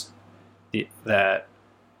loops that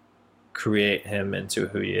create him into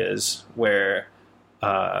who he is, where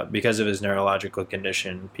because of his neurological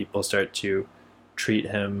condition, people start to treat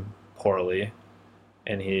him poorly,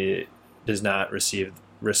 and he does not receive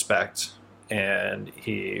respect, and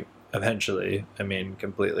he eventually,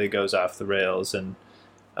 completely goes off the rails and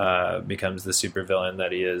becomes the supervillain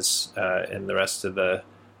that he is in the rest of the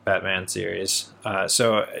Batman series.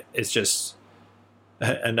 So it's just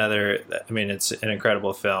another... it's an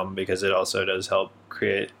incredible film because it also does help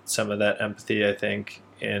create some of that empathy, I think,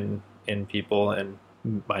 in people and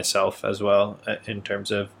myself as well, in terms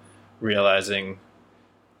of realizing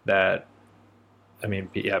that,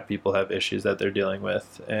 people have issues that they're dealing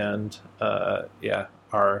with, and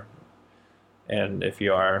and if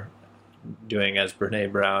you are doing as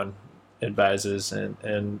Brene Brown advises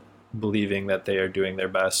and believing that they are doing their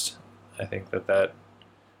best, I think that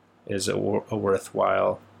is a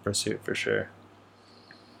worthwhile pursuit for sure.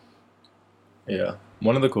 Yeah.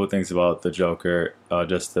 One of the cool things about the Joker,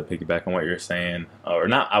 just to piggyback on what you're saying, or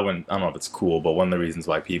not, I don't know if it's cool, but one of the reasons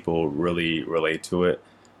why people really relate to it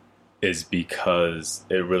is because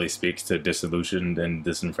it really speaks to disillusioned and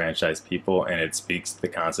disenfranchised people, and it speaks to the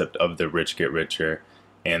concept of the rich get richer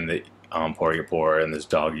and the poor get poorer in this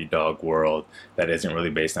dog-eat-dog world that isn't really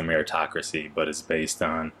based on meritocracy, but is based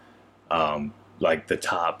on like the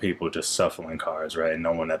top people just shuffling cards, right? And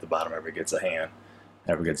no one at the bottom ever gets a hand,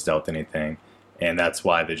 ever gets dealt anything. And that's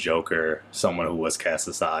why the Joker, someone who was cast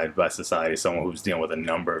aside by society, someone who's dealing with a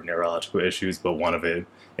number of neurological issues, but one of it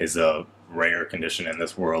is a rare condition in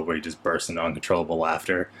this world where he just bursts into uncontrollable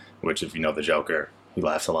laughter, which, if you know the Joker, he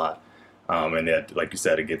laughs a lot. And that, like you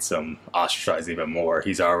said, it gets him ostracized even more.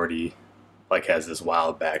 He's already has this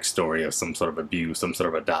wild backstory of some sort of abuse, some sort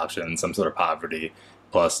of adoption, some sort of poverty.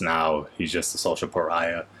 Plus now he's just a social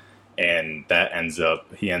pariah. And that ends up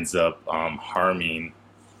harming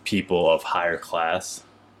people of higher class,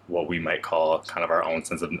 what we might call kind of our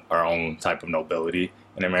own type of nobility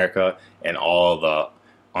in America, and all the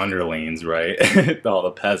underlings, right? All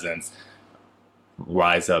the peasants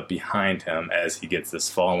rise up behind him as he gets this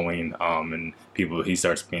following, and he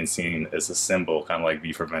starts being seen as a symbol, kind of like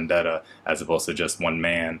V for Vendetta, as opposed to just one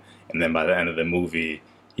man. And then by the end of the movie,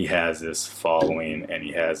 he has this following, and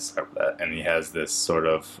he has this sort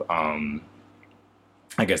of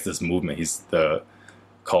this movement. He's the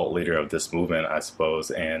cult leader of this movement, I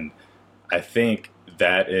suppose. And I think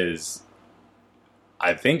to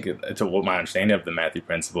what my understanding of the Matthew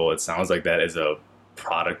Principle, it sounds like that is a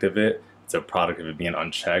product of it. It's a product of it being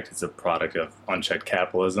unchecked. It's a product of unchecked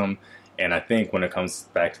capitalism. And I think when it comes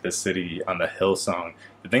back to the City on the Hill song,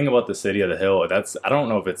 the thing about the City of the Hill, I don't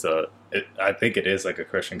know if I think it is like a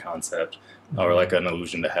Christian concept, or like an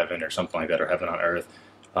allusion to heaven or something like that, or heaven on earth.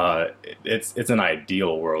 It's an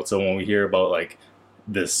ideal world. So when we hear about like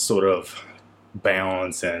this sort of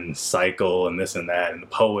balance and cycle and this and that, and the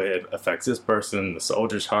poet affects this person, the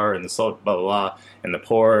soldier's heart, and the soul, blah, blah, blah, and the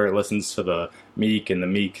poor listens to the meek, and the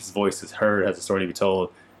meek, his voice is heard, has a story to be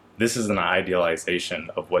told. This is an idealization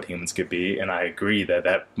of what humans could be, and I agree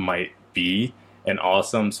that might be an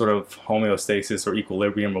awesome sort of homeostasis or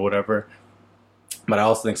equilibrium or whatever. But I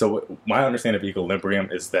also think, so my understanding of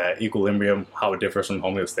equilibrium is that equilibrium, how it differs from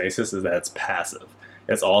homeostasis, is that it's passive.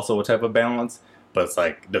 It's also a type of balance, but it's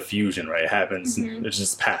like diffusion, right? It happens, it's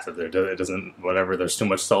just passive. It doesn't, whatever, there's too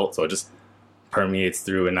much salt, so it just permeates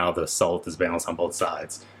through, and now the salt is balanced on both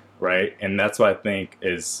sides, right? And that's what I think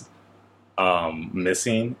is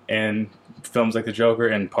missing in films like The Joker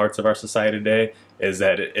and parts of our society today, is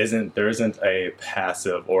that there isn't a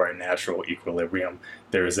passive or a natural equilibrium.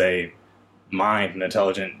 There's a mind and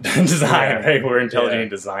intelligent design, right? We're intelligently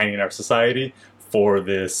designing our society for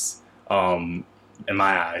this, in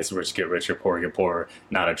my eyes, rich get richer, poor get poorer,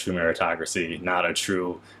 not a true meritocracy, not a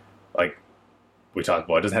true, like we talked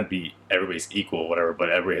about, it doesn't have to be everybody's equal, whatever, but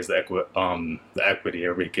everybody has the equity,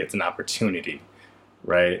 everybody gets an opportunity,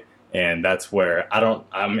 right? And that's where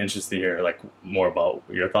I'm interested to hear like more about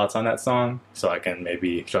your thoughts on that song, so I can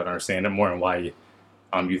maybe try to understand it more and why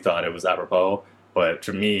you thought it was apropos. But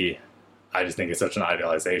for me, I just think it's such an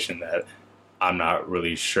idealization that I'm not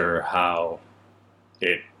really sure how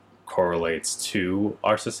it correlates to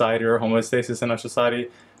our society or homeostasis in our society,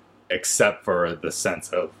 except for the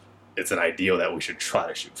sense of it's an ideal that we should try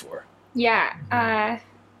to shoot for. Yeah.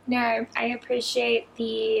 No, I appreciate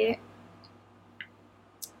the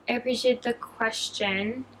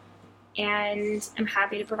question, and I'm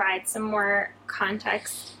happy to provide some more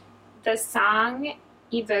context. The song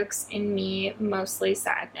evokes in me mostly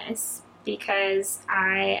sadness, because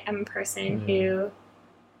I am a person who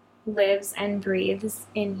lives and breathes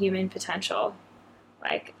in human potential.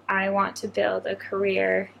 Like, I want to build a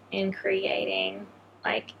career in creating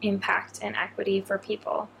like impact and equity for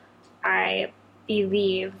people. I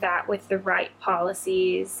believe that with the right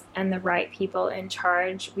policies and the right people in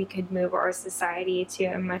charge, we could move our society to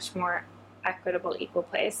a much more equitable, equal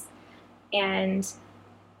place. And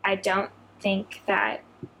I don't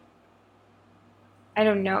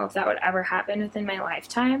know if that would ever happen within my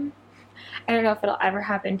lifetime. I don't know if it'll ever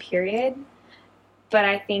happen, period. But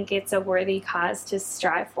I think it's a worthy cause to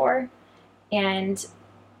strive for. And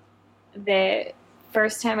the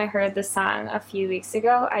first time I heard the song a few weeks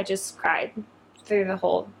ago, I just cried through the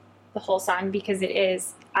whole song, because it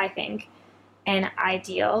is, I think, an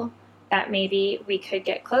ideal that maybe we could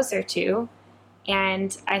get closer to.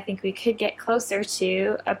 And I think we could get closer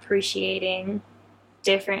to appreciating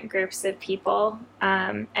different groups of people,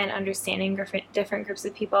 and understanding different groups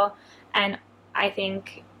of people. And I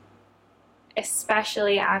think,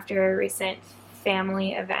 especially after a recent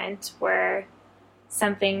family event where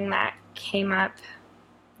something that came up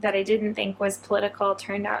that I didn't think was political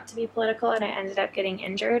turned out to be political, and I ended up getting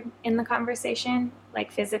injured in the conversation,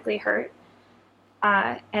 like physically hurt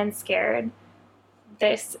and scared.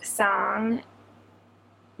 These song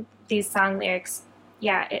lyrics,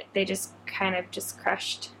 they just kind of just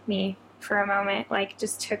crushed me for a moment, like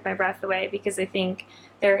just took my breath away, because I think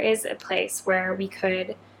there is a place where we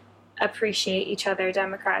could appreciate each other.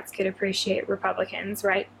 Democrats could appreciate Republicans,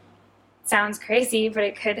 right? Sounds crazy, but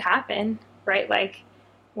it could happen, right? Like,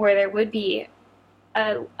 where there would be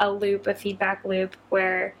a feedback loop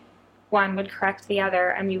where one would correct the other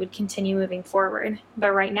and we would continue moving forward.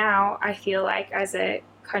 But right now, I feel like as a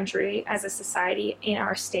country, as a society, in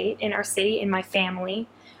our state, in our city, in my family,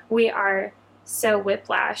 we are so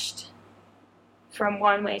whiplashed from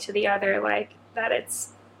one way to the other, like that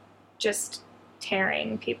it's just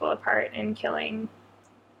tearing people apart and killing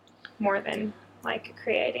more than like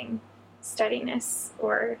creating steadiness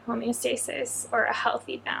or homeostasis or a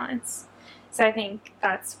healthy balance. So I think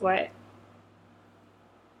that's what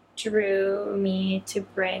drew me to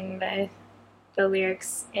bring the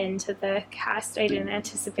lyrics into the cast. I didn't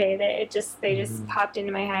anticipate it. They just popped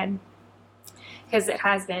into my head, because it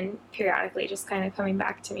has been periodically just kind of coming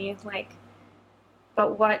back to me, like,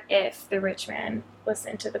 but what if the rich man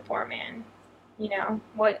listened to the poor man? You know,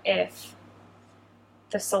 what if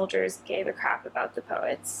the soldiers gave a crap about the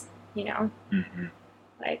poets? You know,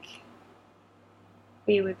 like,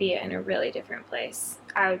 we would be in a really different place.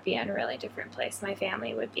 I would be in a really different place. My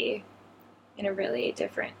family would be in a really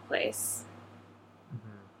different place.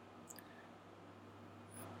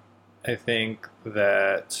 I think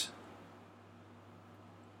that,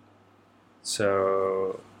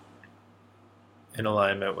 so in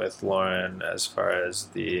alignment with Lauren as far as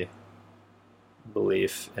the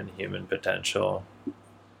belief in human potential,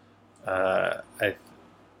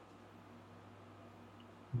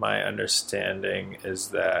 my understanding is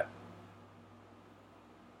that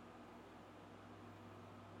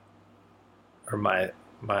my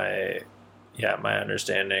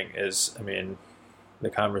understanding is, I mean, the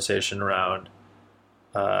conversation around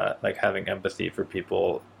like having empathy for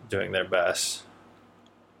people doing their best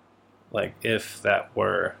like if that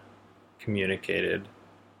were communicated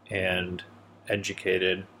and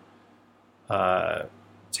educated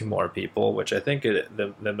to more people, which I think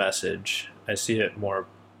the message, I see it more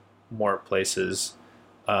places,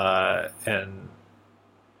 and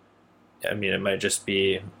I mean it might just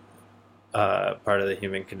be part of the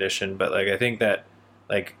human condition, but like I think that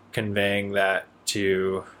like conveying that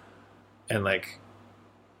to and like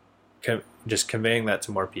just conveying that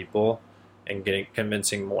to more people and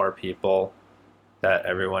convincing more people that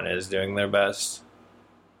everyone is doing their best,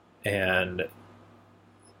 and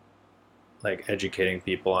like educating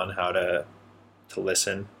people on how to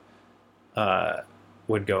listen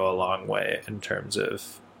would go a long way in terms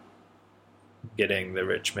of getting the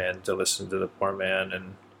rich man to listen to the poor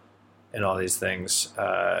man and all these things.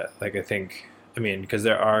 Like I think, I mean, because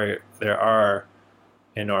there are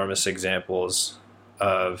enormous examples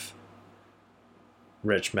of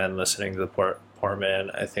rich men listening to the poor man.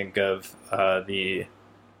 I think of a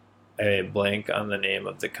blank on the name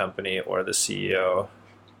of the company or the CEO,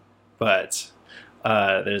 but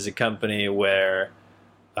there's a company where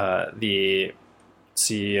the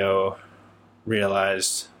CEO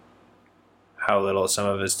realized how little some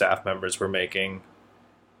of his staff members were making,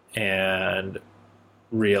 and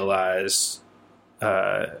realized,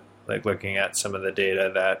 like looking at some of the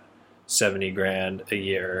data, that $70,000 a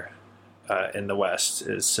year in the West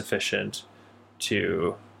is sufficient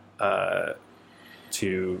to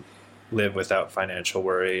live without financial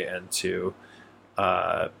worry and to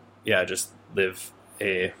just live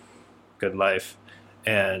a good life.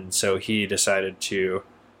 And so he decided to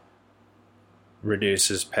reduce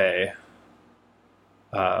his pay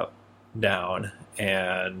down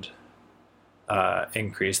and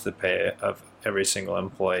increase the pay of every single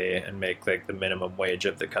employee and make like the minimum wage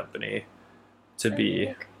of the company to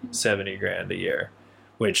be $70,000 a year,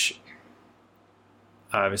 which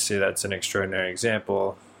obviously that's an extraordinary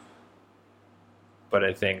example. But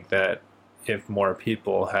I think that if more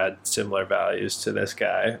people had similar values to this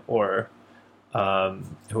guy or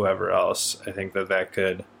whoever else, I think that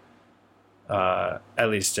could, at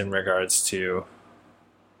least in regards to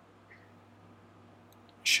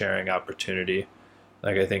sharing opportunity,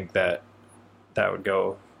 like I think that would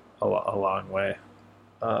go a long way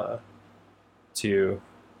to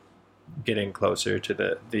getting closer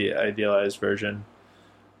to the idealized version.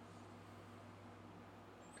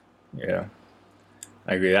 Yeah,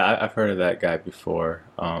 I agree. I've heard of that guy before.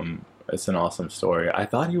 It's an awesome story. I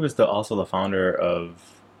thought he was also the founder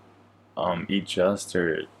of Eat Just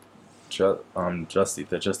or Just Eat,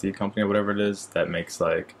 the Just Eat company or whatever it is that makes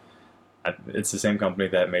like, it's the same company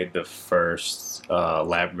that made the first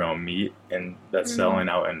lab-grown meat and that's selling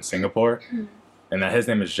out in Singapore. And that his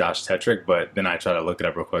name is Josh Tetrick, but then I tried to look it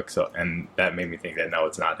up real quick, and that made me think that no,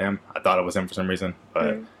 it's not him. I thought it was him for some reason,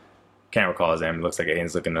 but can't recall his name. It looks like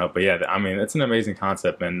Aiden's looking it up. But yeah, I mean, it's an amazing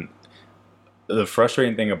concept, and the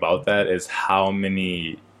frustrating thing about that is how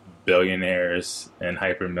many billionaires and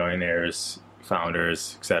hyper-millionaires,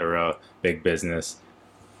 founders, etc., big business,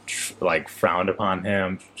 like frowned upon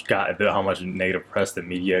him, got how much negative press the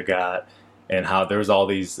media got, and how there's all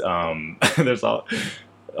these there's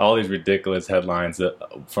all these ridiculous headlines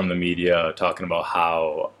from the media talking about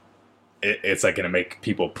how it's like going to make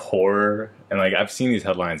people poorer. And like I've seen these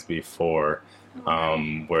headlines before,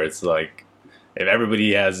 where it's like, if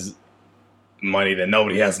everybody has money, then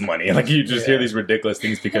nobody has money. Like you just hear these ridiculous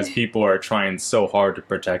things because people are trying so hard to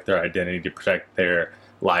protect their identity, to protect their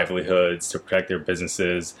livelihoods, to protect their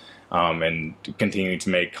businesses, and to continue to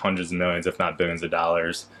make hundreds of millions, if not billions of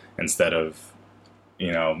dollars, instead of,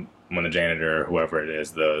 when the janitor or whoever it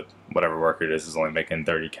is, the whatever worker it is only making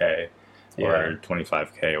 $30K or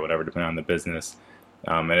 $25K or whatever, depending on the business.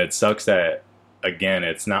 And it sucks that, again,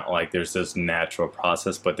 it's not like there's this natural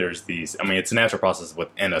process, but there's these, it's a natural process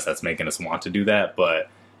within us that's making us want to do that, but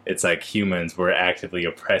it's like humans were actively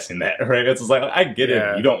oppressing that, right? It's just like, I get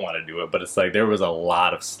it, you don't want to do it, but it's like there was a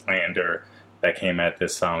lot of slander that came at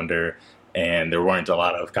this founder, and there weren't a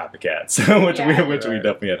lot of copycats, which we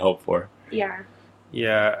definitely had hope for. Yeah.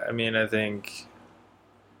 Yeah, I think,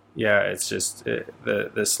 it's just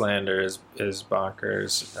the slander is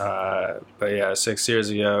bonkers. But yeah, 6 years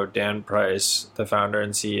ago, Dan Price, the founder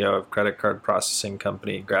and CEO of credit card processing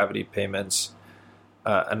company Gravity Payments,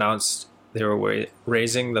 announced they were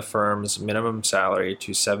raising the firm's minimum salary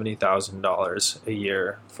to $70,000 a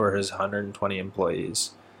year for his 120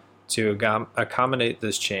 employees. To accommodate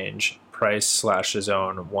this change, Price slashed his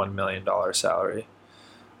own $1 million salary.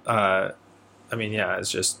 It's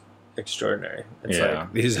just extraordinary. It's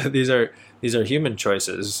like these are human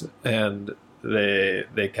choices, and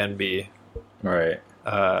they can be right.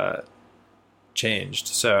 changed.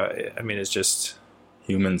 So I mean, it's just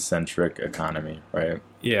Human-centric economy, right?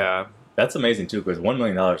 yeah, That's amazing too, because $1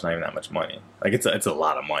 million is not even that much money. Like it's a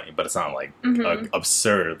lot of money, but it's not like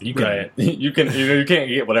absurd. You can Right. you can't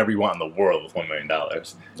get whatever you want in the world with $1 million.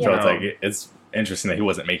 So Yeah. it's like it's interesting that he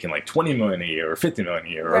wasn't making like 20 million a year or 50 million a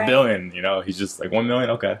year or Right. a billion. You know, he's just like 1 million.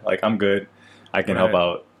 Okay, like I'm good. I can help Right.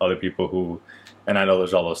 out other people who, and I know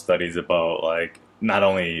there's all those studies about like not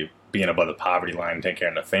only being above the poverty line and taking care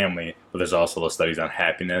of the family, but there's also those studies on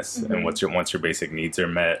happiness and once your basic needs are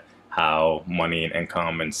met, how money and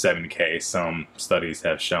income and 70K, some studies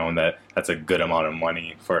have shown that that's a good amount of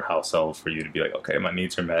money for a household for you to be like, okay, my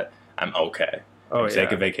needs are met, I'm okay. Oh,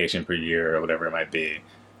 Take yeah. a vacation per year or whatever it might be.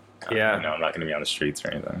 Yeah. You know, I'm not going to be on the streets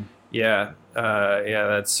or anything. yeah,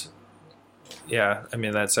 that's I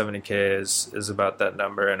mean, that 70K is about that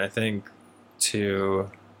number, and I think so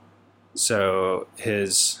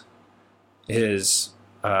his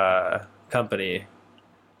company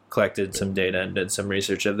collected some data and did some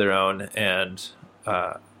research of their own, and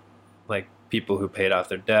like people who paid off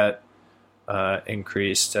their debt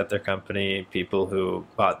increased at their company, people who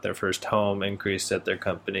bought their first home increased at their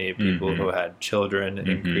company, people who had children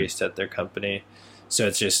increased at their company. So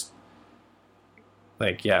it's just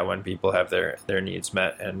like, yeah, when people have their needs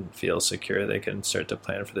met and feel secure, they can start to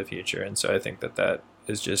plan for the future. And so I think that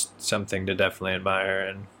is just something to definitely admire.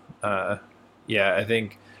 And I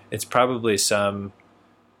think it's probably some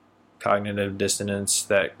cognitive dissonance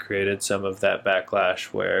that created some of that backlash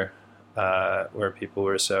where people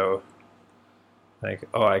were so like,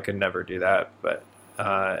 oh, I could never do that, but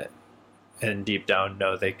and deep down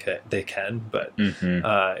know they can, but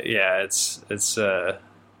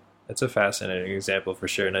it's a fascinating example for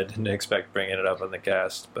sure, and I didn't expect bringing it up on the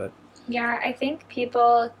cast, but Yeah, I think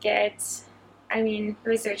people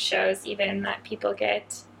research shows even that people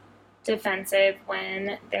get defensive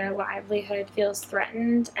when their livelihood feels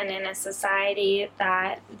threatened, and in a society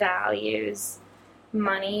that values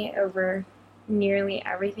money over nearly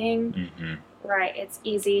everything, right, it's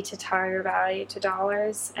easy to tie your value to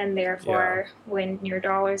dollars, and therefore when your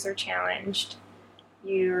dollars are challenged,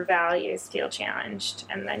 your values feel challenged,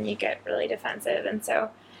 and then you get really defensive. And so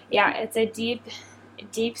it's a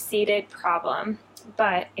deep-seated problem,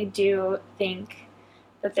 but I do think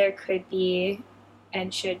that there could be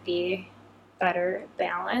and should be better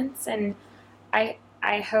balance, and I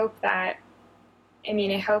hope that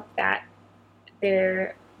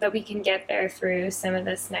that we can get there through some of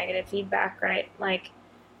this negative feedback, right? Like,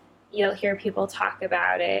 you'll hear people talk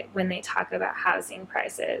about it when they talk about housing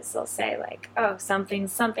prices. They'll say like, oh, something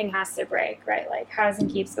has to break, right? Like housing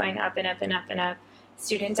keeps going up and up and up and up.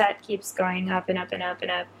 Student debt keeps going up and up and up and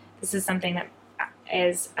up. This is something that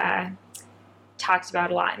is talked about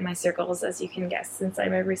a lot in my circles, as you can guess, since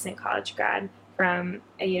I'm a recent college grad from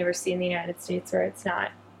a university in the United States where it's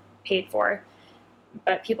not paid for.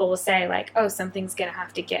 But people will say like, oh, something's going to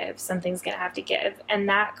have to give. And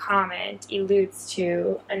that comment alludes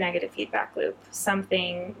to a negative feedback loop,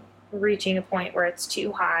 something reaching a point where it's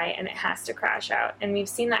too high and it has to crash out. And we've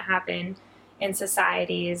seen that happen in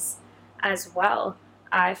societies as well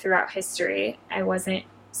throughout history. I wasn't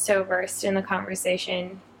so versed in the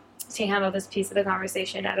conversation to handle this piece of the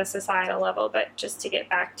conversation at a societal level, but just to get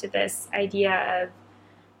back to this idea of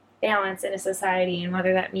balance in a society and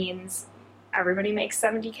whether that means everybody makes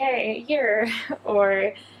 70K a year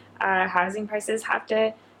or housing prices have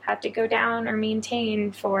to go down or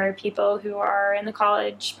maintain for people who are in the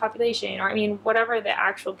college population, or whatever the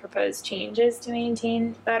actual proposed change is to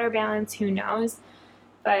maintain better balance, who knows.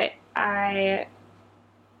 But I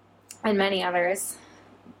and many others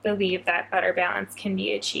believe that better balance can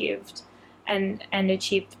be achieved and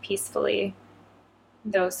achieved peacefully,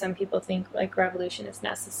 though some people think like revolution is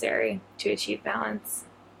necessary to achieve balance.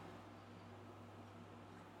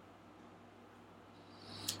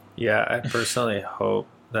 Yeah, I personally hope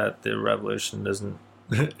that the revolution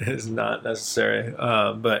is not necessary.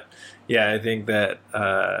 But yeah, I think that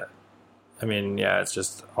it's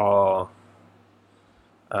just all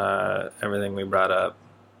everything we brought up.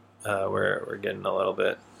 We're getting a little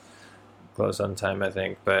bit close on time, I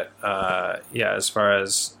think. But as far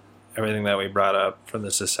as everything that we brought up, from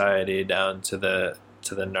the society down to the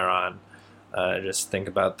neuron, just think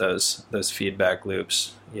about those feedback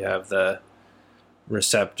loops. You have the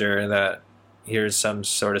receptor that hears some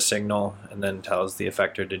sort of signal and then tells the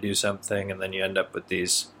effector to do something, and then you end up with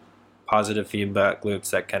these positive feedback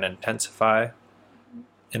loops that can intensify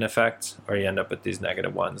an effect, or you end up with these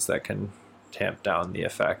negative ones that can tamp down the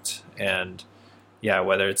effect. And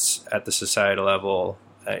whether it's at the societal level,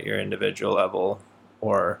 at your individual level,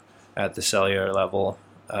 or at the cellular level,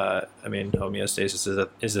 homeostasis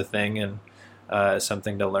is a thing, and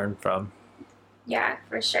something to learn from. Yeah,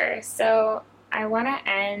 for sure. So I want to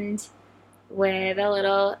end with a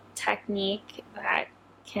little technique that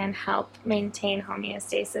can help maintain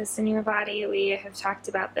homeostasis in your body. We have talked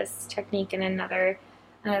about this technique in another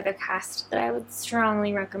cast that I would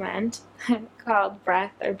strongly recommend called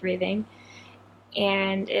breath or breathing.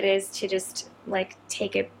 And it is to just like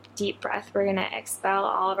take a deep breath. We're going to expel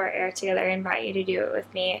all of our air together. I invite you to do it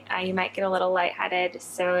with me. You might get a little lightheaded,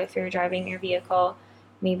 so if you're driving your vehicle,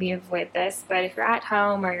 maybe avoid this. But if you're at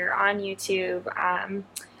home or you're on YouTube, I'm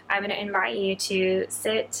going to invite you to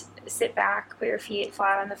sit back, put your feet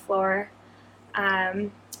flat on the floor,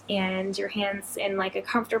 and your hands in like a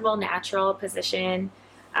comfortable, natural position.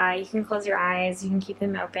 You can close your eyes, you can keep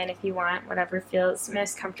them open if you want, whatever feels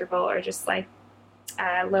most comfortable, or just like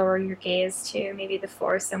lower your gaze to maybe the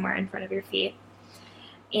floor somewhere in front of your feet.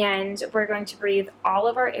 And we're going to breathe all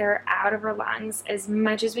of our air out of our lungs as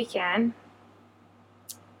much as we can.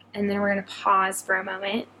 And then we're going to pause for a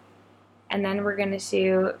moment. And then we're going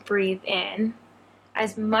to breathe in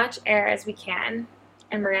as much air as we can.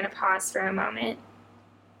 And we're going to pause for a moment.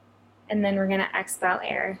 And then we're going to expel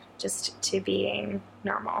air just to being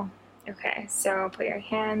normal. Okay, so put your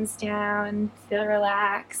hands down, feel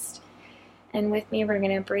relaxed. And with me, we're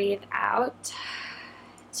going to breathe out.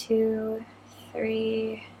 2,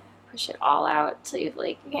 3, push it all out till you feel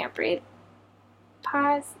like you can't breathe.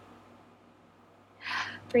 Pause.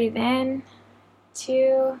 Breathe in.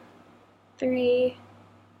 2, 3,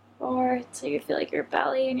 4, till you feel like your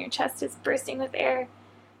belly and your chest is bursting with air.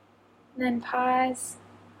 And then pause,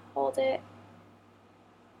 hold it,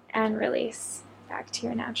 and release back to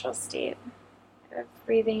your natural state of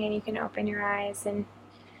breathing. And you can open your eyes and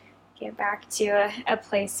get back to a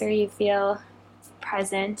place where you feel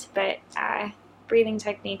present. But breathing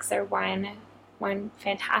techniques are one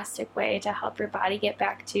fantastic way to help your body get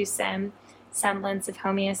back to some semblance of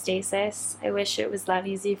homeostasis. I wish it was that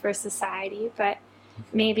easy for society, but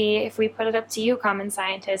maybe if we put it up to you, common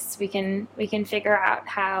scientists, we can figure out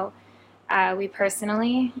how we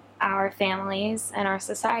personally, our families, and our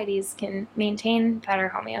societies can maintain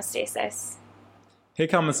better homeostasis. Hey,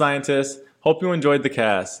 common scientists. Hope you enjoyed the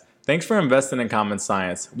cast. Thanks for investing in common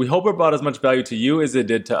science. We hope it brought as much value to you as it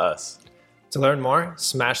did to us. To learn more,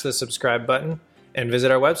 smash the subscribe button and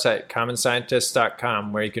visit our website,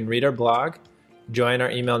 commonscientists.com, where you can read our blog, join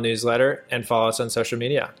our email newsletter, and follow us on social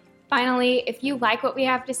media. Finally, if you like what we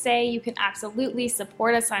have to say, you can absolutely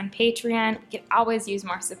support us on Patreon. We could always use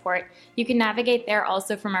more support. You can navigate there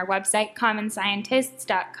also from our website,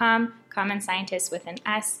 commonscientists.com, common scientists with an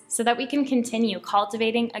S, so that we can continue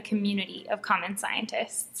cultivating a community of common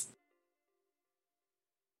scientists.